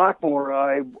Ritchie Blackmore,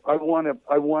 I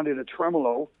wanted a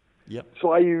tremolo. Yep.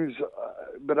 So I use,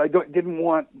 but I didn't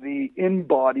want the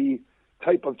in-body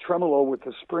type of tremolo with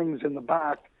the springs in the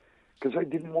back because I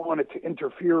didn't want it to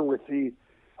interfere with the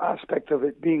aspect of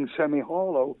it being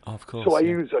semi-hollow. Of course. So I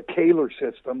use a Kaler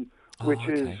system, which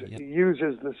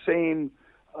uses the same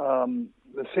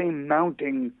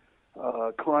mounting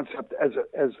concept as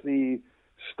the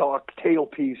stock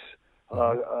tailpiece.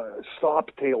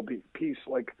 Stop tail piece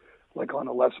like on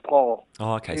a Les Paul.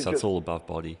 Oh, okay. So it's all above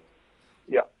body.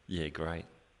 Yeah. Yeah, great.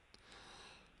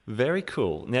 Very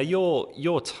cool. Now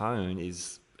your tone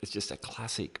is just a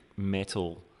classic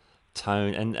metal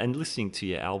tone, and listening to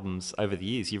your albums over the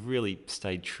years, you've really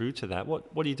stayed true to that. What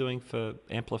are you doing for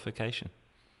amplification?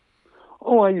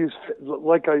 Oh, I use,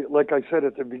 like I said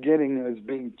at the beginning, as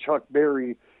being Chuck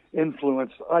Berry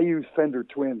influenced, I use Fender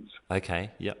Twins. Okay.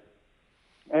 Yep.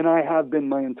 And I have been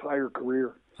my entire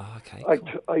career. Oh, okay. Cool.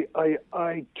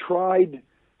 I tried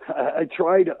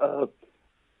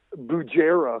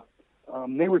Bujera.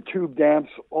 They were tube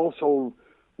amps, also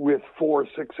with 4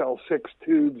 6L6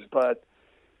 tubes, but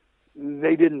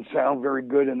they didn't sound very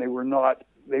good, and they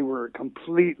were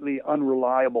completely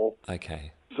unreliable.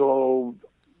 Okay. So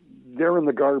they're in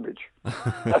the garbage.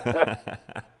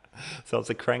 So it's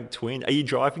a crank twin. Are you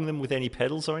driving them with any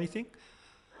pedals or anything?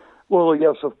 Well,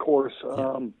 yes, of course.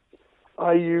 Yeah.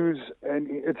 I use, and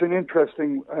it's an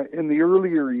interesting, in the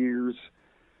earlier years,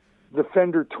 the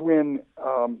Fender Twin,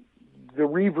 the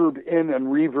reverb in and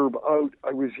reverb out,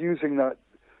 I was using that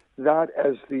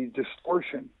as the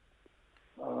distortion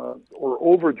or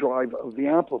overdrive of the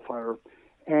amplifier.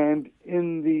 And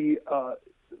in the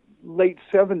late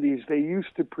 70s, they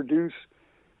used to produce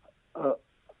a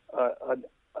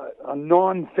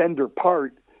non-Fender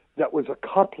part that was a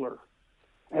coupler,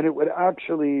 and it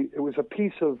was a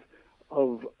piece of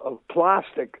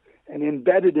plastic, and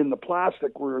embedded in the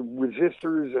plastic were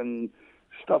resistors and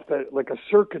stuff that, like a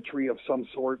circuitry of some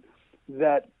sort,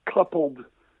 that coupled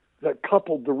the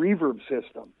reverb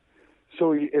system.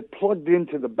 So it plugged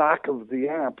into the back of the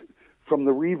amp from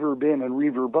the reverb in and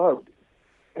reverb out,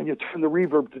 and you turn the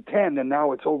reverb to 10, and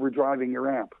now it's overdriving your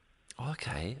amp.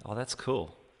 Okay. Oh, that's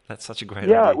cool. That's such a great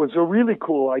Yeah, idea. it was a really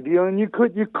cool idea, and you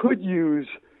could use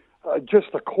just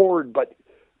a chord, but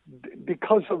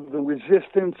because of the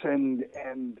resistance and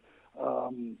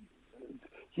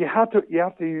you have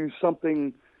to use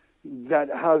something that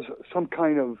has some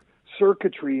kind of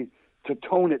circuitry to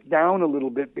tone it down a little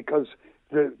bit, because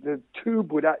the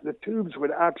tubes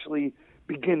would actually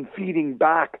begin feeding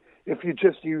back if you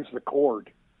just use the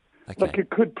chord. Okay. Like you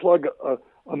could plug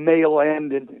a male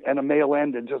end and a male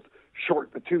end and just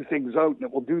short the two things out, and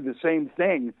it will do the same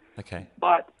thing. Okay.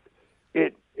 But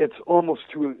it's almost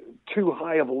too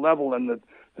high of a level, and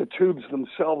the tubes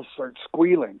themselves start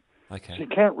squealing. Okay. So you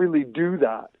can't really do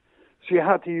that. So you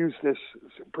have to use this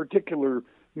particular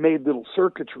made little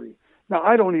circuitry. Now,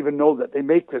 I don't even know that they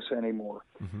make this anymore.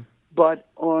 Mm-hmm. But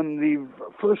on the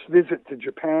first visit to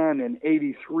Japan in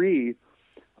 '83,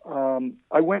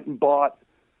 I went and bought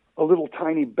a little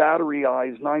tiny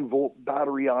batterized, 9-volt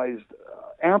batterized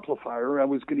amplifier I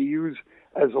was going to use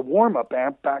as a warm-up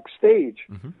amp backstage.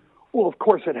 Mm-hmm. Well, of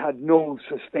course, it had no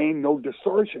sustain, no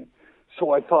distortion.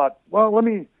 So I thought, well, let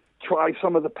me try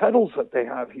some of the pedals that they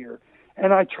have here.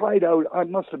 And I tried out, I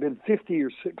must have been 50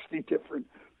 or 60 different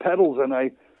pedals, and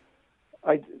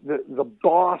the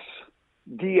Boss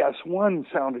DS1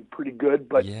 sounded pretty good,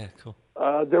 but yeah, cool.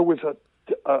 there was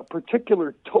a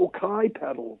particular Tokai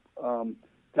pedal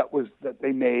that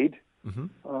they made,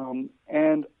 Mm-hmm.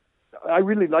 and I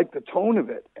really liked the tone of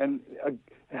it, and it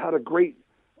had a great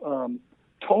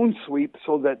tone sweep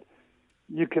so that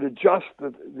you could adjust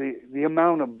the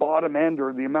amount of bottom end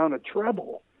or the amount of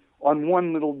treble on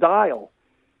one little dial.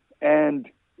 And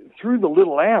through the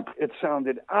little amp, it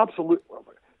sounded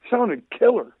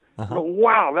killer. Uh-huh. Go,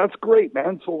 wow, that's great,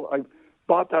 man. So I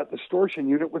bought that distortion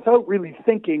unit without really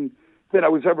thinking that I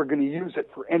was ever going to use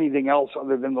it for anything else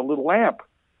other than the little amp.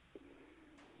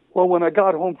 Well, when I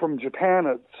got home from Japan,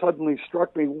 it suddenly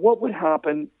struck me, what would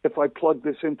happen if I plugged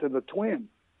this into the Twin?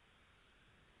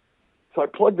 So I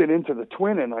plugged it into the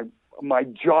Twin, and my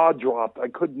jaw dropped. I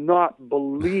could not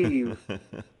believe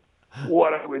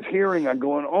what I was hearing. I'm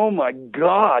going, oh my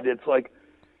God. It's like,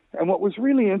 and what was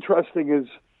really interesting is,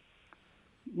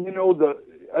 and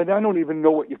I don't even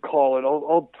know what you call it.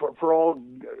 For all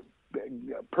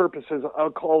purposes,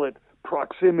 I'll call it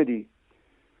proximity.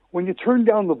 When you turn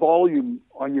down the volume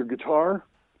on your guitar,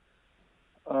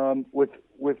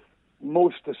 with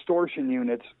most distortion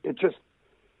units,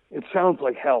 it sounds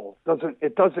like hell.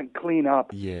 It doesn't clean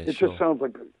up. Yeah, it sure. just sounds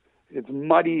like it's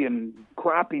muddy and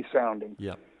crappy sounding.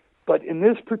 Yeah. But in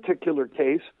this particular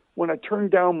case, when I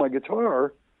turned down my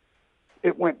guitar,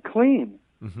 it went clean.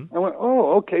 Mm-hmm. I went,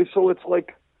 oh, okay, so it's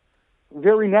like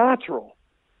very natural.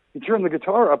 You turn the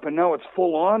guitar up, and now it's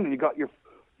full on, and you got your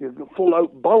full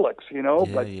out bullocks,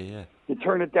 but Yeah. you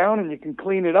turn it down and you can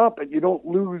clean it up, and you don't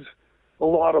lose a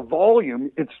lot of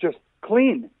volume. It's just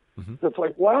clean. Mm-hmm. So it's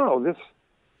like, wow,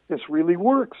 this really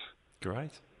works. Great.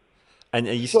 And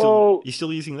are you So-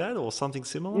 still using that or something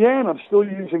similar? Yeah, and I'm still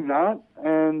using that,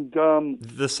 and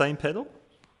The same pedal?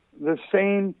 the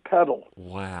same pedal.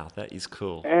 Wow, that is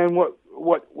cool. And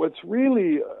what's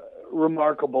really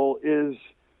remarkable is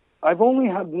I've only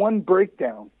had one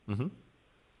breakdown, Mm-hmm.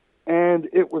 and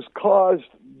it was caused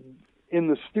in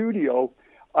the studio.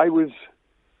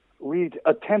 We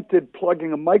attempted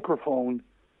plugging a microphone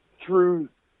through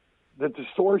the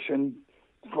distortion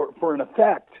for an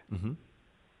effect, Mm-hmm.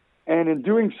 and in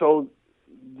doing so,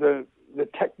 the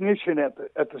technician at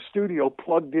the studio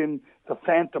plugged in the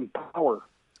phantom power,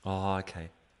 Oh, okay.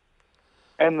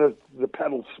 and the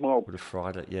pedal smoked. Would have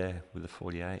fried it, yeah, with the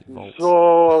 48 volts.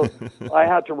 So I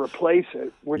had to replace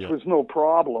it, which Yeah. was no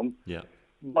problem. Yeah.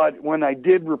 But when I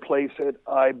did replace it,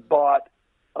 I bought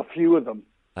a few of them.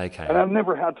 Okay. And I've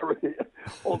never had to,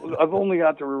 I've only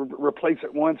had to replace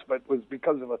it once, but it was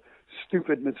because of a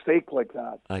stupid mistake like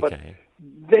that. But Okay.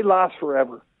 they last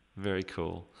forever. Very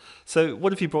cool. So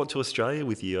what have you brought to Australia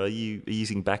with you? Are you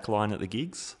using backline at the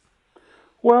gigs?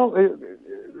 Well,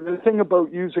 the thing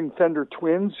about using Fender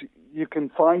Twins, you can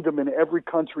find them in every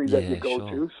country that you go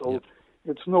to, so Yep.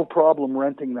 it's no problem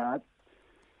renting that.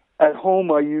 At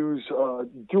home, I use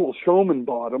dual Showman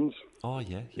bottoms, Oh,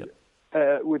 yeah,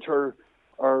 yep. which are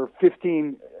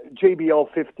 15 JBL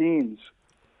 15s.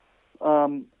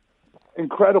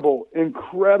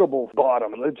 Incredible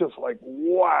bottom. It's just like,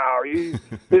 wow.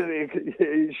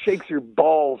 It shakes your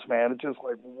balls, man. It's just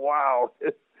like, wow.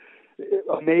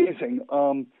 Amazing.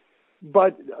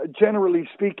 But generally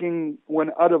speaking,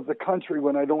 when out of the country,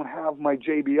 when I don't have my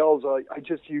JBLs, I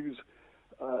just use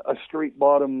a straight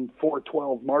bottom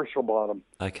 412 Marshall bottom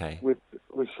Okay. with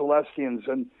Celestians,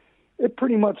 and it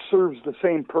pretty much serves the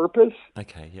same purpose.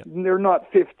 Okay, yep. They're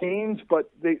not 15s,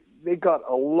 but they got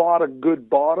a lot of good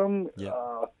bottom, Yep.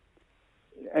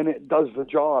 and it does the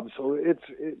job. So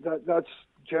that's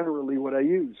generally what I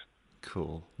use.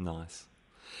 Cool, nice.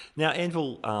 Now,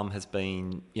 Anvil has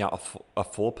been a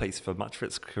four-piece for much of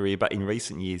its career, but in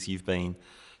recent years you've been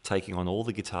taking on all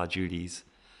the guitar duties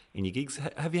in your gigs.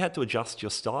 Have you had to adjust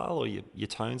your style or your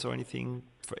tones or anything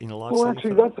in a live Well,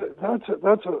 setting? actually,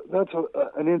 that's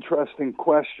an interesting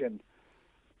question.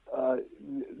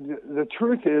 The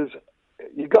truth is,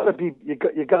 you got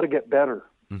to get better.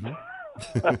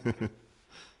 Mm-hmm.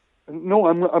 No,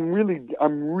 I'm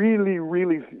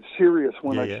really serious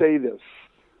when I say this.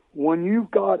 When you've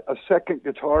got a second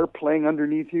guitar playing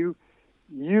underneath you,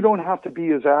 you don't have to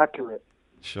be as accurate.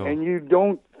 Sure. And you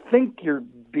don't think you're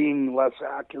being less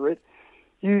accurate.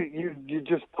 You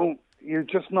just don't. You're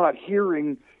just not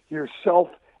hearing yourself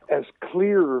as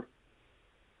clear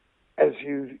as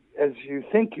you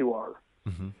think you are.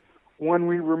 Mm-hmm. When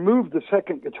we removed the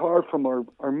second guitar from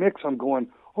our mix, I'm going,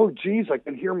 oh, geez, I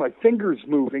can hear my fingers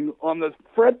moving on the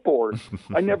fretboard.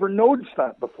 I never noticed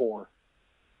that before.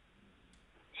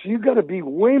 So you got to be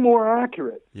way more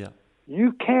accurate. Yeah.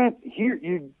 You can't hear,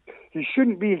 you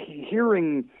shouldn't be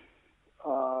hearing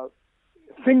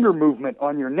finger movement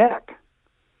on your neck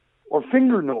or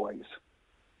finger noise.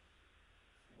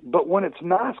 But when it's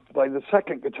masked by the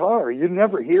second guitar, you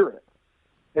never hear it.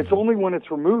 It's only when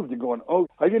it's removed you're going, oh,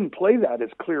 I didn't play that as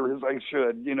clear as I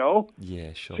should, you know?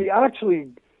 Yeah, sure. See,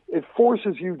 actually, it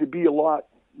forces you to be a lot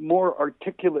more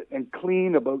articulate and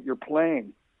clean about your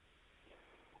playing.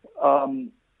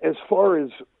 As far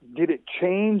as, did it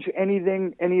change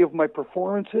anything, any of my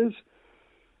performances?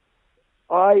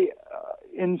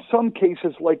 In some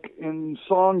cases, like in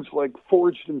songs like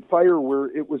Forged in Fire, where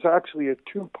it was actually a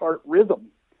two-part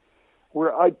rhythm,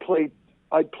 where I'd play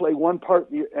one part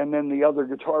and then the other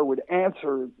guitar would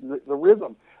answer the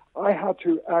rhythm. I had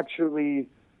to actually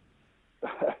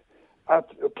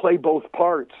play both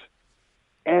parts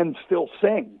and still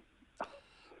sing.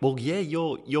 Well, yeah,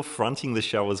 you're fronting the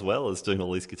show as well as doing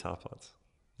all these guitar parts.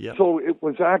 Yeah. So it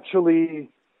was actually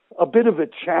a bit of a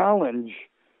challenge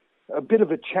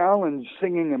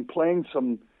singing and playing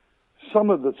some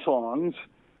of the songs,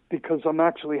 because I'm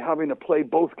actually having to play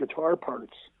both guitar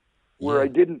parts where I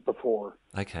didn't before.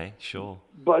 Okay, sure.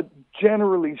 But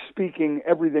generally speaking,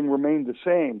 everything remained the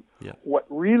same. Yeah. What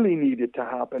really needed to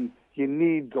happen, you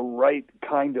need the right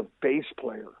kind of bass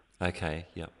player. Okay,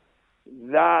 yeah.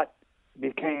 That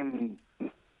became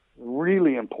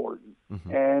really important.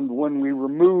 Mm-hmm. And when we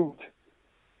removed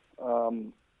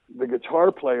the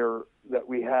guitar player that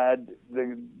we had,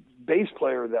 the bass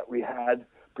player that we had,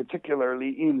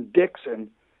 particularly Ian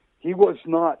Dixon, he was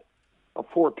not a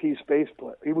four-piece bass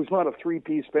player. He was not a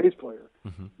three-piece bass player,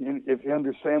 Mm-hmm. if you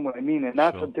understand what I mean. And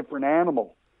that's Sure. a different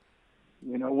animal.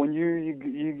 You know, when you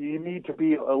need to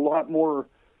be a lot more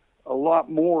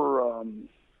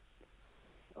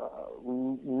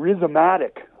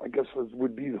rhythmatic, I guess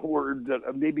would be the word.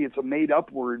 That maybe it's a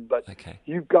made-up word, but Okay.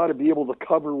 you've got to be able to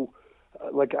cover,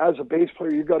 like as a bass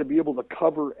player, you've got to be able to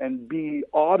cover and be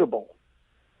audible.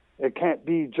 It can't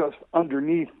be just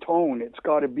underneath tone. It's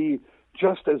got to be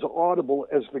just as audible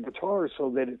as the guitar, so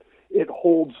that it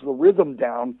holds the rhythm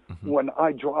down when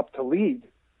I drop to lead.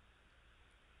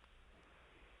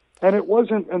 And it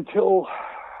wasn't until,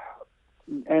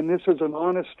 and this is an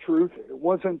honest truth, it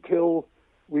wasn't until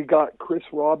we got Chris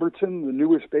Robertson, the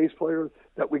newest bass player,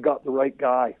 that we got the right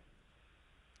guy.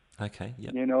 Okay,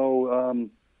 yeah. You know,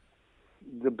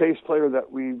 the bass player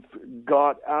that we've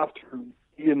got after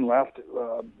Ian left,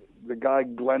 the guy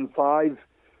Glenn Five,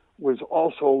 was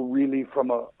also really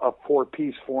from a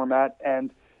four-piece format,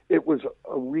 and it was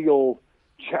a real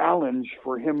challenge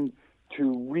for him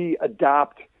to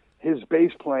readapt his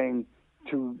bass playing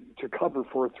to cover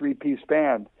for a three-piece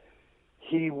band.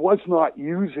 He was not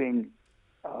using,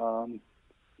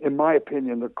 in my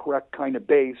opinion, the correct kind of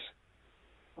bass.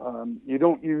 You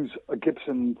don't use a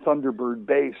Gibson Thunderbird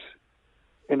bass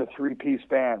in a three-piece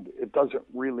band. It doesn't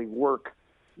really work.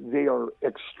 They are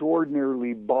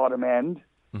extraordinarily bottom end,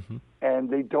 and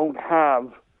they don't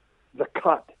have the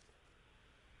cut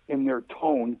in their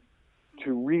tone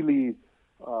to really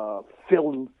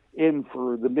fill in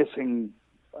for the missing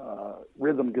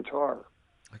rhythm guitar.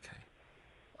 Okay.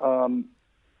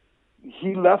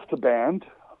 He left the band,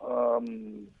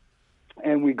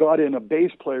 and we got in a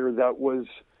bass player that was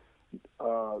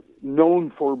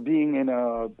known for being in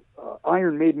a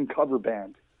Iron Maiden cover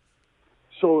band.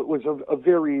 So it was a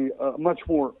very much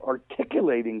more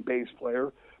articulating bass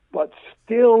player, but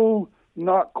still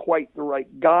not quite the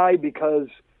right guy because,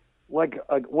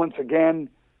 once again,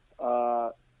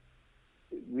 the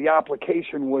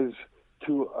application was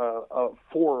to a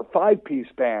 4 or 5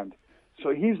 piece band.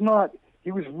 So he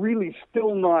was really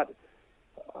still not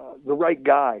the right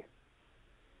guy.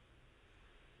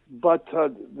 But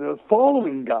the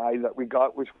following guy that we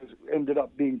got, which ended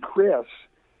up being Chris,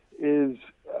 is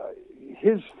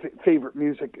his favorite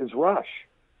music is Rush.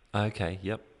 Okay,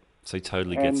 yep. So he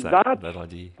totally And gets that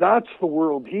idea. That's the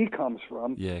world he comes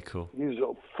from. Yeah, cool. He's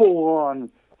a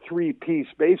full-on 3-piece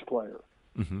bass player.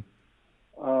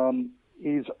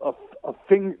 He's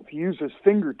uses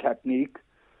finger technique,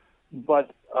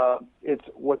 but it's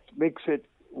what makes it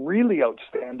really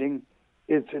outstanding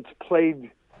is it's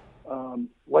played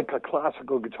like a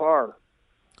classical guitar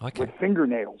with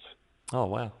fingernails. Oh,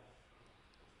 wow.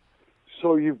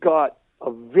 So you've got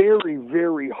a very,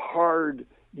 very hard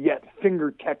yet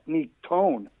finger technique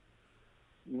tone.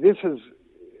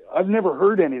 I've never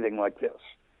heard anything like this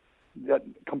that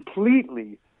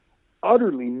completely,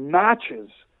 utterly matches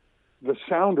the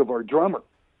sound of our drummer.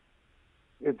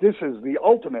 This is the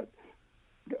ultimate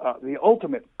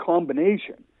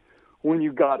combination. When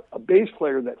you got a bass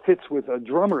player that fits with a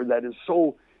drummer that is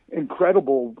so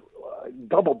incredible,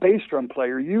 double bass drum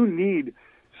player, you need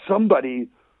somebody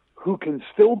who can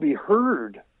still be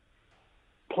heard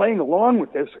playing along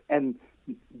with this and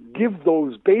give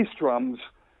those bass drums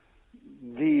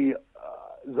the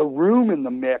room in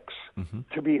the mix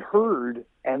to be heard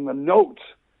and the notes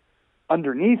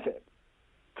underneath it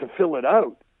to fill it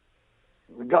out.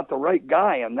 We got the right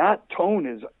guy, and that tone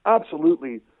is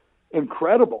absolutely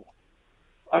incredible.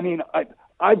 I mean,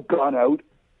 I've gone out.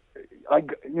 I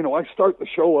start the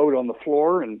show out on the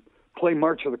floor and play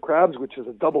March of the Crabs, which is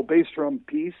a double bass drum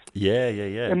piece. Yeah.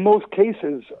 In most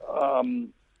cases,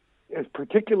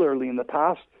 particularly in the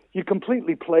past, you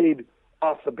completely played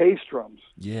off the bass drums.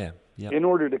 Yeah. In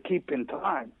order to keep in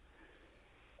time.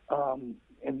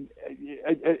 And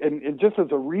just as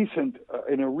a recent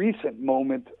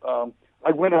moment,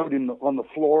 I went out on the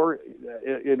floor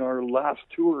in our last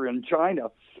tour in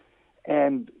China,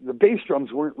 and the bass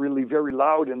drums weren't really very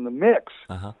loud in the mix,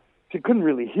 so you couldn't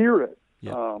really hear it.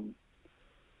 Yep.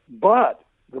 But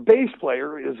the bass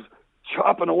player is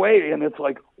chopping away, and it's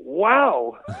like,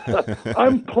 wow,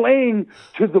 I'm playing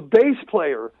to the bass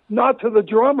player, not to the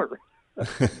drummer.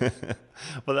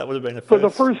 Well, that would have been a first. For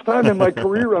the first time in my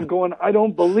career, I'm going, I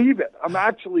don't believe it. I'm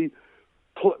actually,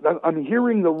 I'm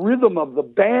hearing the rhythm of the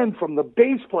band from the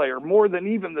bass player more than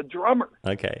even the drummer.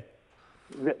 Okay.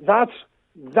 That's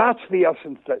the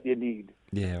essence that you need.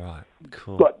 Yeah, right.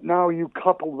 Cool. But now you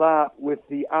couple that with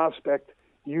the aspect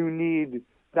you need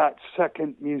that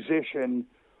second musician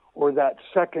or that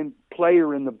second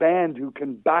player in the band who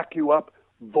can back you up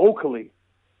vocally.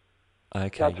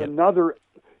 Okay. That's another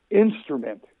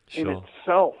instrument in Sure.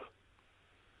 itself.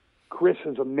 Chris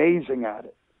is amazing at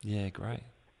it. Yeah, great.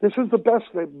 This is the best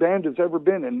that band has ever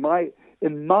been, in my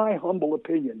humble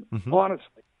opinion.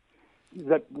 Honestly,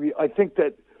 I think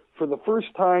that for the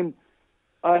first time,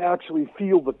 I actually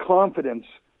feel the confidence.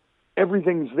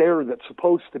 Everything's there that's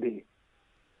supposed to be.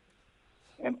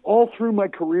 And all through my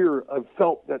career, I've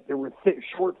felt that there were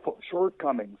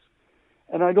shortcomings,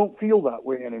 and I don't feel that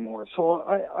way anymore. So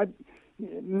I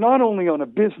not only on a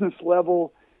business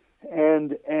level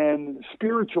and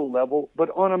spiritual level, but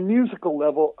on a musical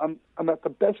level, I'm at the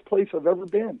best place I've ever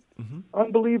been.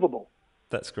 Unbelievable.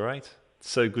 That's great.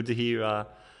 So good to hear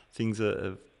things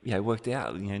have worked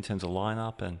out, in terms of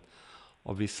lineup, and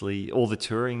obviously all the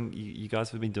touring you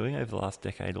guys have been doing over the last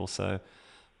decade or so,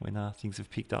 when things have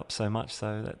picked up so much.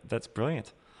 So that's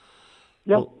brilliant.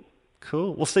 Yep. Well,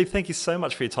 cool. Well, Steve, thank you so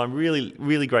much for your time. Really,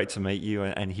 really great to meet you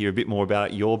and hear a bit more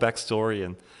about your backstory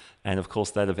and of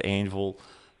course that of Anvil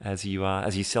as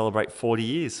you celebrate 40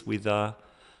 years with the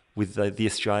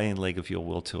Australian leg of your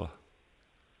world tour.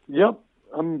 Yep.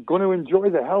 I'm going to enjoy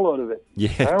the hell out of it.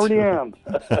 Yeah, I already am.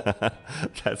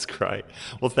 That's great.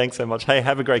 Well, thanks so much. Hey,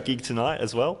 have a great gig tonight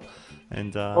as well.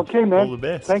 And okay, man. all the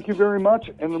best. Thank you very much,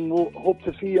 and we'll hope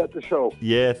to see you at the show.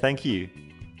 Yeah, thank you.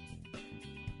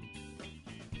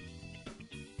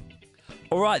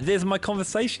 All right, there's my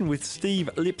conversation with Steve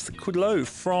Lips Kudrow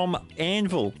from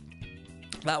Anvil.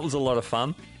 That was a lot of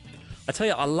fun. I tell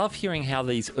you, I love hearing how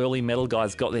these early metal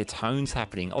guys got their tones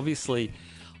happening. Obviously,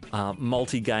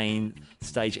 multi-gain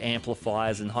stage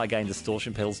amplifiers and high-gain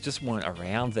distortion pedals just weren't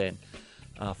around then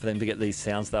for them to get these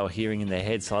sounds they were hearing in their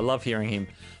head. So I love hearing him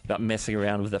about messing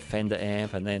around with a Fender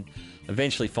amp and then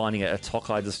eventually finding a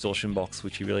Tokai distortion box,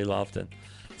 which he really loved and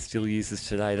still uses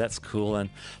today. That's cool. And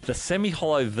the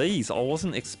semi-hollow Vs, I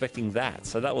wasn't expecting that.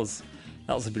 So that was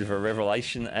a bit of a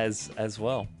revelation as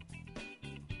well.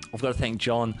 I've got to thank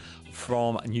John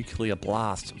from Nuclear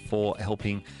Blast for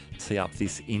helping tee up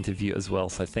this interview as well.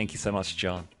 So thank you so much,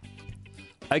 John.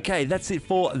 Okay, that's it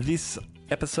for this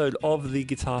episode of the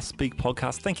Guitar Speak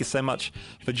podcast. Thank you so much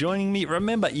for joining me.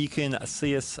 Remember, you can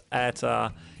see us at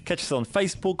catch us on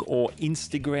Facebook or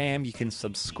Instagram. You can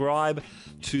subscribe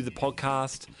to the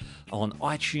podcast on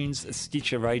iTunes,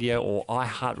 Stitcher Radio, or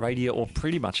iHeartRadio, or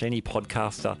pretty much any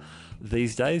podcaster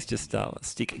these days. Just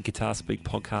stick Guitar Speak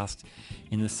podcast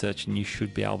in the search and you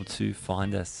should be able to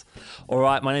find us. All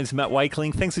right, my name's Matt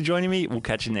Wakeling. Thanks for joining me. We'll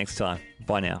catch you next time.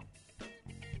 Bye now.